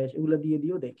বাংলাদেশ এগুলো দিয়ে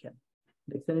দিয়েও দেখেন,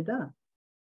 দেখছেন এটা?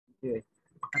 জি ভাই।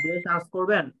 আপনি সার্চ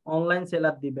করবেন, অনলাইন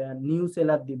সেলার দিবেন, নিউ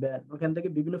সেলার দিবেন, ওখান থেকে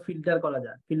বিভিন্ন ফিল্টার করা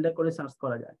যায়, ফিল্টার করে সার্চ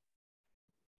করা যায়,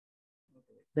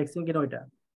 দেখছেন কিনা ওইটা?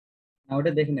 না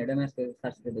ওটা দেখি না, এটা আমি আজকে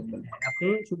সার্চ করে দেখবো। হ্যাঁ, আপনি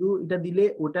শুধু এটা দিলে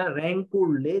ওটা র্যাঙ্ক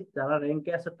করলে যারা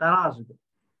র্যাঙ্কে আছে তারা আসবে।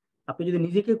 আপনি যদি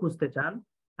নিজেকে খুঁজতে চান,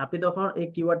 আপনি তখন এই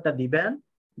কিওয়ার্ডটা দিবেন,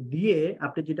 দিয়ে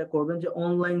আপনি যেটা করবেন যে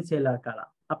অনলাইন সেলার কারা,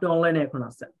 আপনি অনলাইনে এখন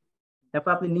আছেন,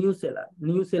 তারপর আপনি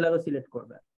নিউ সেলারও সিলেক্ট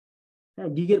করবেন। হ্যাঁ,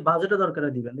 গিগের বাজেটও দরকার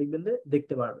দিবেন, দেখবেন যে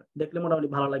দেখতে পারবেন, দেখলে মোটামুটি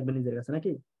ভালো লাগবে নিজের কাছে,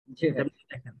 নাকি? জি এটা ভাই। আপনি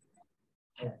দেখেন।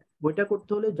 হ্যাঁ, বইটা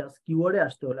করতে হলে জাস্ট কিওয়ার্ডে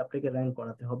আসতে হলে আপনাকে র্যাঙ্ক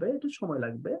করাতে হবে, একটু সময়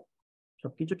লাগবে,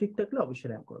 সবকিছু ঠিক থাকলে অবশ্যই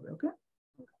র্যাঙ্ক করবে। ওকে,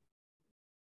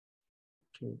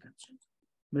 ঠিক আছে।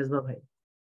 মেজবা ভাই।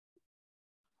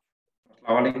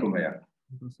 আসসালামু আলাইকুম ভাইয়া।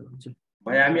 ওয়ালাইকুম আসসালাম। জি।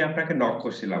 ভাইয়া আমি আপনাকে নক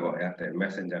করছিলাম এতে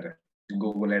মেসেঞ্জারে,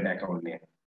 গুগল এড অ্যাকাউন্ট নিয়ে।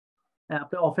 হ্যাঁ,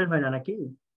 আপনার অফেন হয় না নাকি?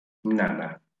 না না।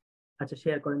 আচ্ছা,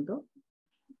 শেয়ার করেন তো।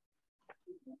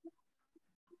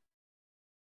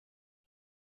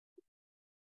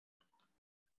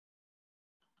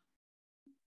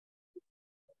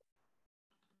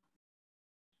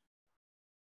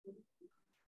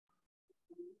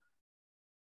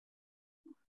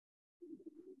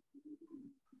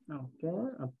 ওকে,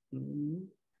 আপনি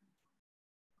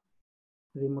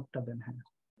রিমোটটা দেন, হ্যাঁ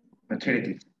ছেড়ে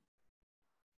দিচ্ছি।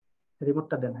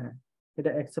 রিমোটটা দেন, হ্যাঁ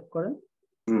এটা অ্যাকসেপ্ট করেন।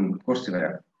 করছি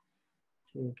ভাইয়া।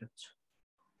 ঠিক আছে।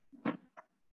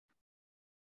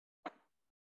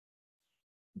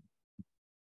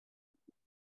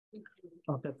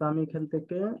 ওকে, তো আমি এখান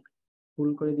থেকে ফুল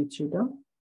করে দিচ্ছি এটা।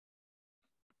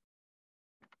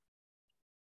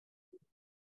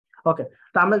 ওকে,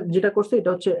 তো আমরা যেটা করছি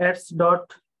এটা হচ্ছে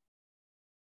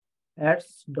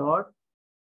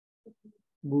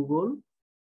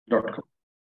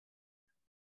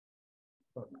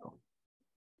ads.google.com।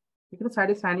 এখানে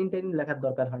সাইডে সাইন ইন টাইন লেখার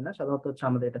দরকার হয় না, সাধারণত হচ্ছে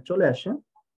আমাদের এটা চলে আসে।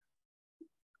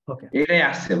 ওকে। এটাই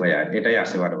আসছে ভাইয়া, এটাই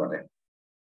আসে বারবারে।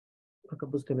 ওকে,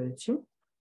 বুঝতে পেরেছি।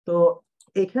 তো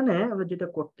এখানে আমরা যেটা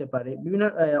করতে পারি, বিভিন্ন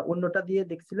অন্যটা দিয়ে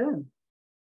দেখছিলেন।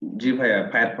 জি ভাইয়া,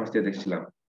 ফায়ারফক্স দিয়ে দেখছিলাম,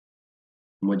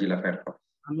 মজিলা ফায়ারফক্স।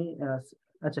 আমি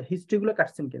আচ্ছা, হিস্ট্রি গুলো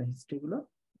কাটছেন কিনা, হিস্ট্রি গুলো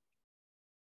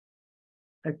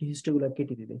একটু হিস্ট্রি গুলো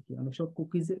কেটে দিয়ে দেখি, অনেক সময়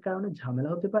কুকিজের কারণে ঝামেলা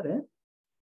হতে পারে।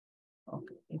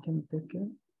 ওকে, এখান থেকে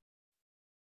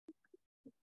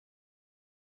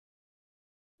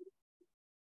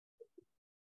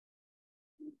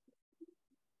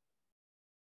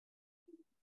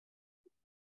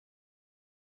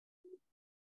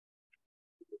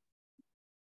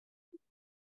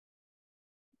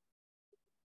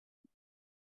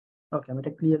ওকে, আমি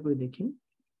এটা ক্লিয়ার করে দেখি।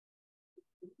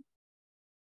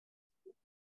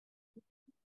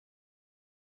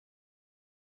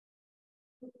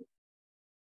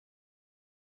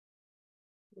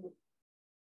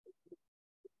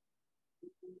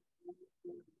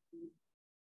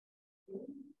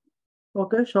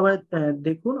 ওকে সবাই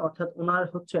দেখুন, অর্থাৎ ওনার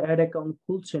হচ্ছে অ্যাড অ্যাকাউন্ট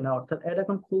খুলছে না, অর্থাৎ অ্যাড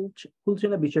অ্যাকাউন্ট খুলছে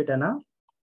না বিষয়টা না,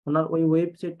 ওনার ওই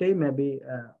ওয়েবসাইটটাই মেবি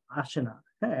আসে না।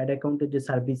 হ্যাঁ, অ্যাড অ্যাকাউন্টের যে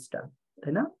সার্ভিসটা,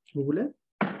 তাই না, গুগলে?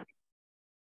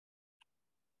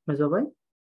 মেজো ভাই,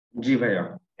 জি ভাইয়া।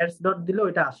 অ্যাডস ডট দিলে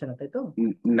ওইটা আসে না, তাই তো?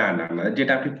 না না না,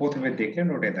 যেটা আপনি প্রথমে দেখলেন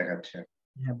ওটাই দেখাচ্ছে।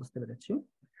 হ্যাঁ, বুঝতে পেরেছি।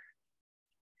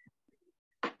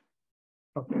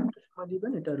 ওকে, একটু সময়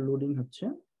দিবেন, এটা লোডিং হচ্ছে।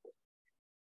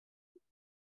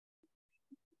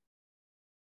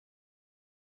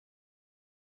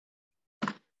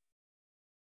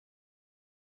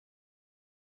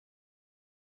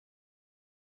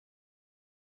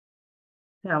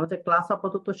 হ্যাঁ, আমাদের ক্লাস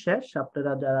আপাতত শেষ,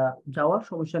 আপনারা যারা যাওয়ার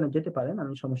সমস্যা নেই যেতে পারেন,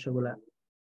 আমি সমস্যাগুলা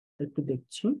একটু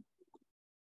দেখছি।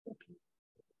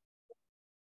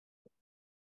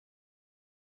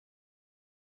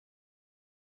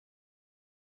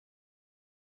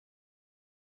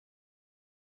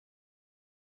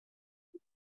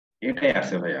 এটাই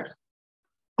আছে ভাইয়া।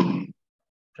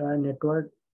 Try network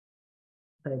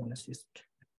diagnosis.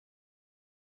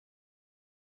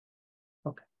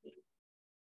 ওকে,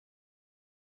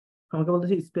 আমাকে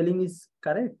বলতেছি স্পেলিং ইজ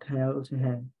কারেক্ট। হ্যাঁ বলছে,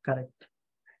 হ্যাঁ কারেক্ট।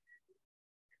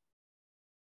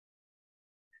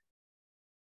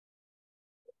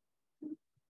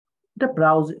 এটা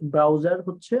ব্রাউজার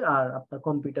হচ্ছে, আর আপনার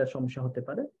কম্পিউটার সমস্যা হতে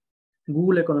পারে,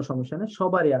 গুগলে কোনো সমস্যা নেই,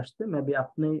 সবারই আসছে, মেবি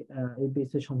আপনি এই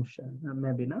বেসে সমস্যা,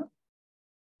 মেবি না।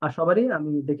 আর সবারই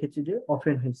আমি দেখেছি যে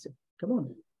অফেন হয়েছে, কেমন?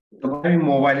 তো আমি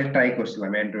মোবাইলে ট্রাই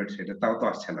করছিলাম অ্যান্ড্রয়েড সেটা, তাও তো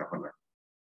আসছে না এখন।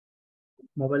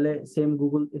 মোবাইলে সেম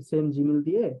গুগল সেম জিমেল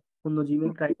দিয়ে অন্য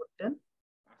জিমেল ট্রাই করতেন?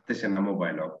 আসতেছে না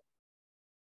মোবাইলও।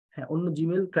 হ্যাঁ, অন্য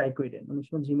জিমেল ট্রাই করেন, অনেক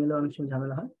সময় জিমেলে অনেক সময়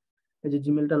ঝামেলা হয়। এই যে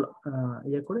জিমেলটা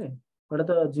ইয়ে করে, ওটা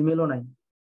তো জিমেলও নাই।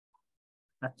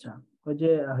 আচ্ছা, ওই যে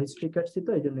হিস্ট্রি কাটছি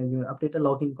তো এই জন্য আপনি এটা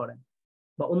লগ ইন করেন,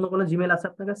 বা অন্য কোনো জিমেল আছে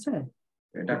আপনার কাছে?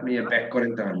 এটা আপনি ব্যাক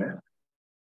করেন তাহলে।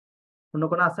 অন্য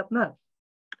কোনো আছে আপনার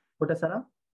ওটা ছাড়া?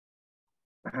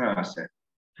 হ্যাঁ আছে।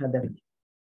 হ্যাঁ দেখেন,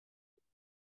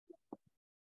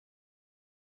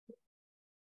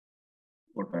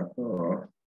 ওটা তো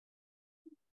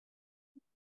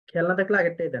খেয়াল না থাকলে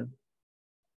আগেরটাই দেন।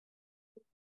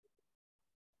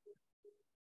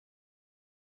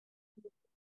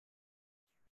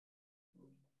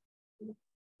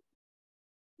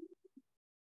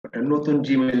 ওটা নতুন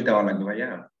জিমেইল দেওয়া লাগবে ভাইয়া।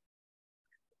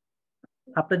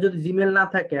 আপনার যদি জিমেল না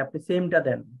থাকে আপনি সেমটা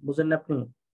দেন, বুঝেন না আপনি?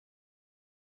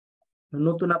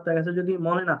 নতুন আপনার কাছে যদি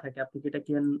মনে না থাকে, আপনি কি এটা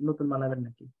কি নতুন বানাবেন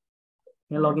নাকি?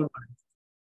 লগ ইন করেন।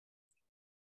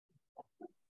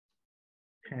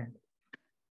 হ্যাঁ,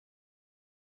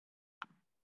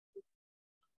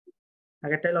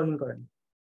 আগেরটাই লগ ইন করেন।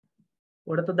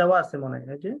 ওটা তো দেওয়া আছে মনে হয়,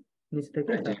 এই যে নিচ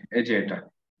থেকে। এই যে এটা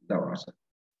দেওয়া আছে।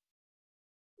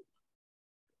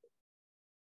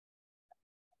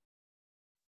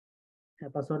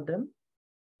 হ্যাঁ, পাসওয়ার্ড দেন।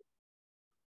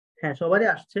 হ্যাঁ, সবারই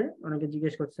আসছে, অনেকে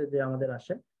জিজ্ঞেস করছে যে আমাদের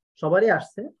আসে, সবারই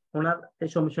আসছে। ওনার এই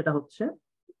সমস্যাটা হচ্ছে,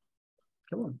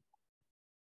 কেমন,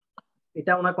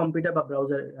 এটা ওনার কম্পিউটার বা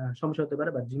ব্রাউজার সমস্যা হতে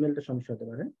পারে, বা জিমেলটা সমস্যা হতে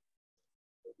পারে।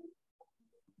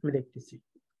 আমি দেখতেছি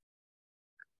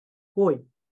কই।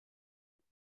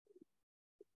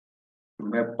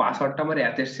 পাসওয়ার্ডটা আমার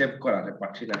এতে সেভ করা আছে,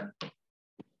 পাচ্ছি না।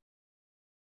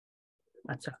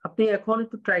 আচ্ছা, আপনি এখন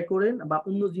একটু ট্রাই করেন, বা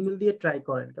অন্য জিমেল দিয়ে ট্রাই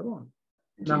করেন, কেমন?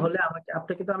 না হলে আমাকে,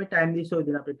 আপনাকে তো আমি টাইম দিয়েছি ওই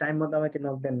দিন, আপনি টাইম মতো আমাকে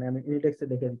নক দেন না, আমি ইনডেক্সে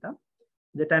দেখে দিতাম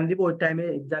যে টাইম দিব, ওই টাইমে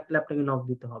এক্স্যাক্টলি আপনাকে নক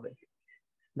দিতে হবে।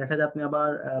 দেখা যায় আপনি আবার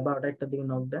 12টা 1টার দিকে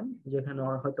নক দেন, যেখানে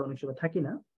হয়তো অনেক সময় থাকি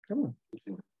না, কেমন?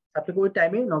 আপনাকে ওই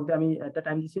টাইমে নক দিয়ে, আমি একটা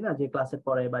টাইম দিচ্ছি না যে ক্লাসের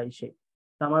পরে বা এসে,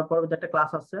 তো আমার পরবর্তী একটা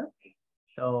ক্লাস আছে,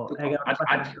 তো তো 11টা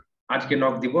আজকে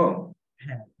নক দিব।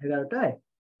 হ্যাঁ 11টায়,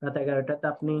 রাত 11টাতে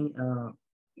আপনি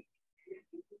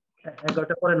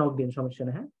 11টার পরে নক দিন, সমস্যা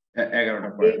নেই। হ্যাঁ, 11টা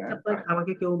পরে না?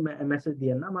 আমাকে কেউ মেসেজ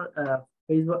দিয়েন না, আমার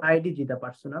ফেসবুক আইডি যেটা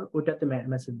পার্সোনাল, ওইটাতে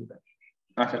মেসেজ দিবেন।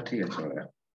 আচ্ছা ঠিক আছে ভাইয়া।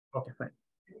 Okay fine.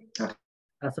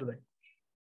 আসল ভাই,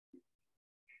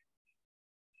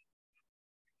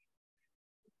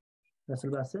 রাসেল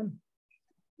ভাই আছেন?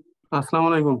 আসসালামু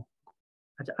আলাইকুম।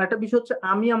 আচ্ছা, আরেকটা বিষয় হচ্ছে,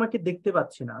 আমি আমাকে দেখতে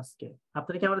পাচ্ছি না আজকে,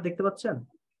 আপনারা কি আমাকে দেখতে পাচ্ছেন?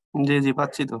 জি জি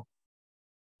পাচ্ছি তো।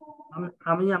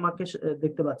 আমি আমাকে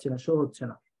দেখতে পাচ্ছি না, শো হচ্ছে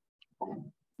না।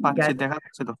 পাচ্ছি, দেখা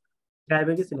যাচ্ছে তো। গায়েব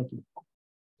হয়ে গেছে নাকি?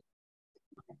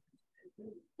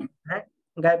 হ্যাঁ,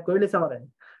 গায়েব করে নিয়েছে আমারে।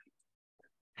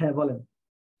 হ্যাঁ বলেন।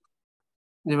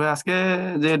 জি ভাই, আজকে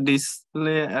যে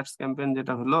ডিসপ্লে অ্যাডস ক্যাম্পেইন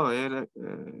যেটা হলো এর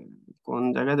কোন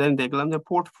জায়গায় জানি দেখলাম যে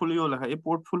পোর্টফোলিও লেখা। এই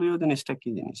পোর্টফোলিও জিনিসটা কি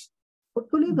জিনিস?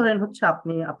 পোর্টফোলিও ধরেন হচ্ছে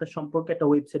আপনি আপনার সম্পর্কে একটা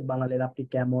ওয়েবসাইট বানালেন, আপনি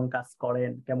কেমন কাজ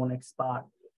করেন, কেমন এক্সপার্ট,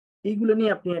 এইগুলো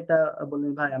নিয়ে আপনি একটা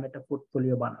বললেন ভাই আমি একটা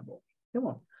পোর্টফোলিও বানাবো,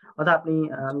 কেমন। অর্থাৎ আপনি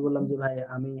আমি বললাম যে ভাই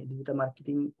আমি ডিজিটাল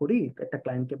মার্কেটিং করি, একটা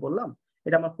ক্লায়েন্টকে বললাম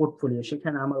এটা আমার পোর্টফোলিও,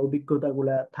 সেখানে আমার অভিজ্ঞতা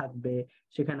গুলা থাকবে,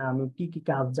 সেখানে আমি কি কি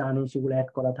কাজ জানি সেগুলো অ্যাড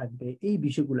করা থাকবে, এই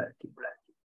বিষয়গুলো আর কি।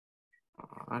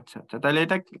 আচ্ছা আচ্ছা, তাহলে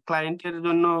এটা ক্লায়েন্টের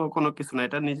জন্য কোনো কিছু না,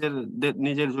 এটা নিজের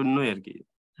নিজের জন্যই আর কি,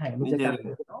 হ্যাঁ, নিজের নিজের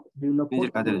কাজের জন্য বিভিন্ন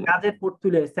নিজের কাজের জন্য কাজের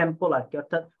পোর্টফোলিও স্যাম্পল আর কি।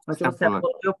 অর্থাৎ স্যাম্পল আর কি।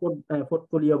 স্যাম্পলকেও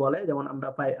পোর্টফোলিও বলে, যেমন আমরা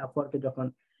আপওয়ার্কে যখন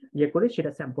ইয়ে করি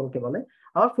সেটা স্যাম্পলকে বলে।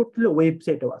 আবার পোর্টফোলিও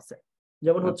ওয়েবসাইটও আছে,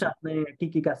 যেমন হচ্ছে আচ্ছা, আপনি কি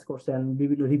কি কাজ করছেন,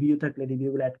 বিভিন্ন রিভিউ থাকলে রিভিউ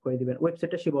গুলো অ্যাড করে দিবেন,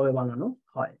 ওয়েবসাইটটা সেভাবে বানানো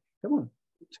হয়, কেমন।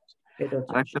 এটা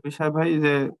হচ্ছে আরেকটা বিষয় ভাই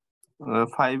যে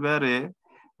ফাইবারে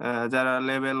যারা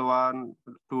লেভেল 1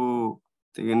 2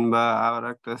 কিংবা আর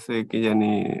একটা আছে কি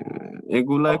জানি,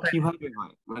 এগুলা বিষয়। কিভাবে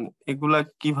হয়, মানে এগুলা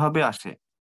কিভাবে আসে,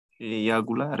 এই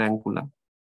ইয়াগুলা র্যাঙ্ক গুলা,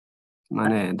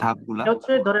 মানে ধাপগুলা? এটা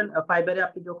হচ্ছে ধরেন ফাইবারে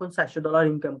আপনি যখন $400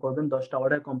 ইনকাম করবেন, 10টা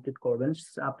অর্ডার কমপ্লিট করবেন,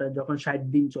 আপনার যখন 60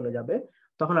 দিন চলে যাবে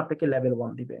তখন আপনাকে লেভেল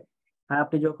 1 দিবে। আর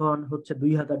আপনি যখন হচ্ছে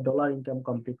 $2000 ইনকাম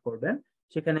কমপ্লিট করবেন,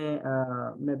 সেখানে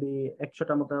মেবি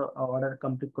 100টা মতো অর্ডার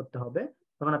কমপ্লিট করতে হবে,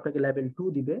 তখন আপনাকে লেভেল 2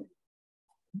 দিবে।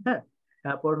 হ্যাঁ,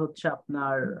 তারপর হচ্ছে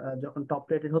আপনার যখন টপ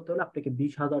রেটেড হতে হলে আপনাকে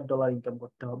 $20,000 ইনকাম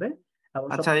করতে হবে। এবং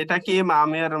সব আচ্ছা, এটা কি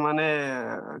আমার মানে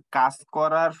কাজ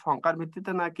করার সংখ্যার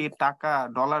ভিত্তিতে নাকি টাকা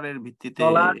ডলারের ভিত্তিতে?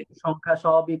 ডলার সংখ্যা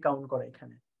সবই কাউন্ট করে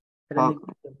এখানে, এটা হক,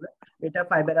 লিখতে হবে। এটা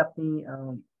ফাইবারে আপনি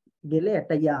গেলে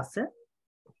একটা ইয়ে আছে,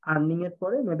 আর্নিং এর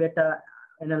পরে মেবি একটা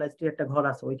অ্যানালাইসিস একটা ঘর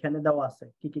আছে, ওইখানে দেওয়া আছে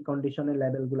কি কি কন্ডিশনের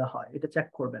লেভেল গুলা হয়, এটা চেক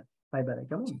করবেন ফাইবারে,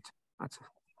 কেমন। আচ্ছা আচ্ছা।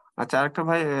 আচ্ছা, আরেকটা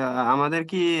ভাই, আমাদের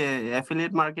কি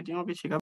অ্যাফিলিয়েট মার্কেটিংও কি শেখাবে?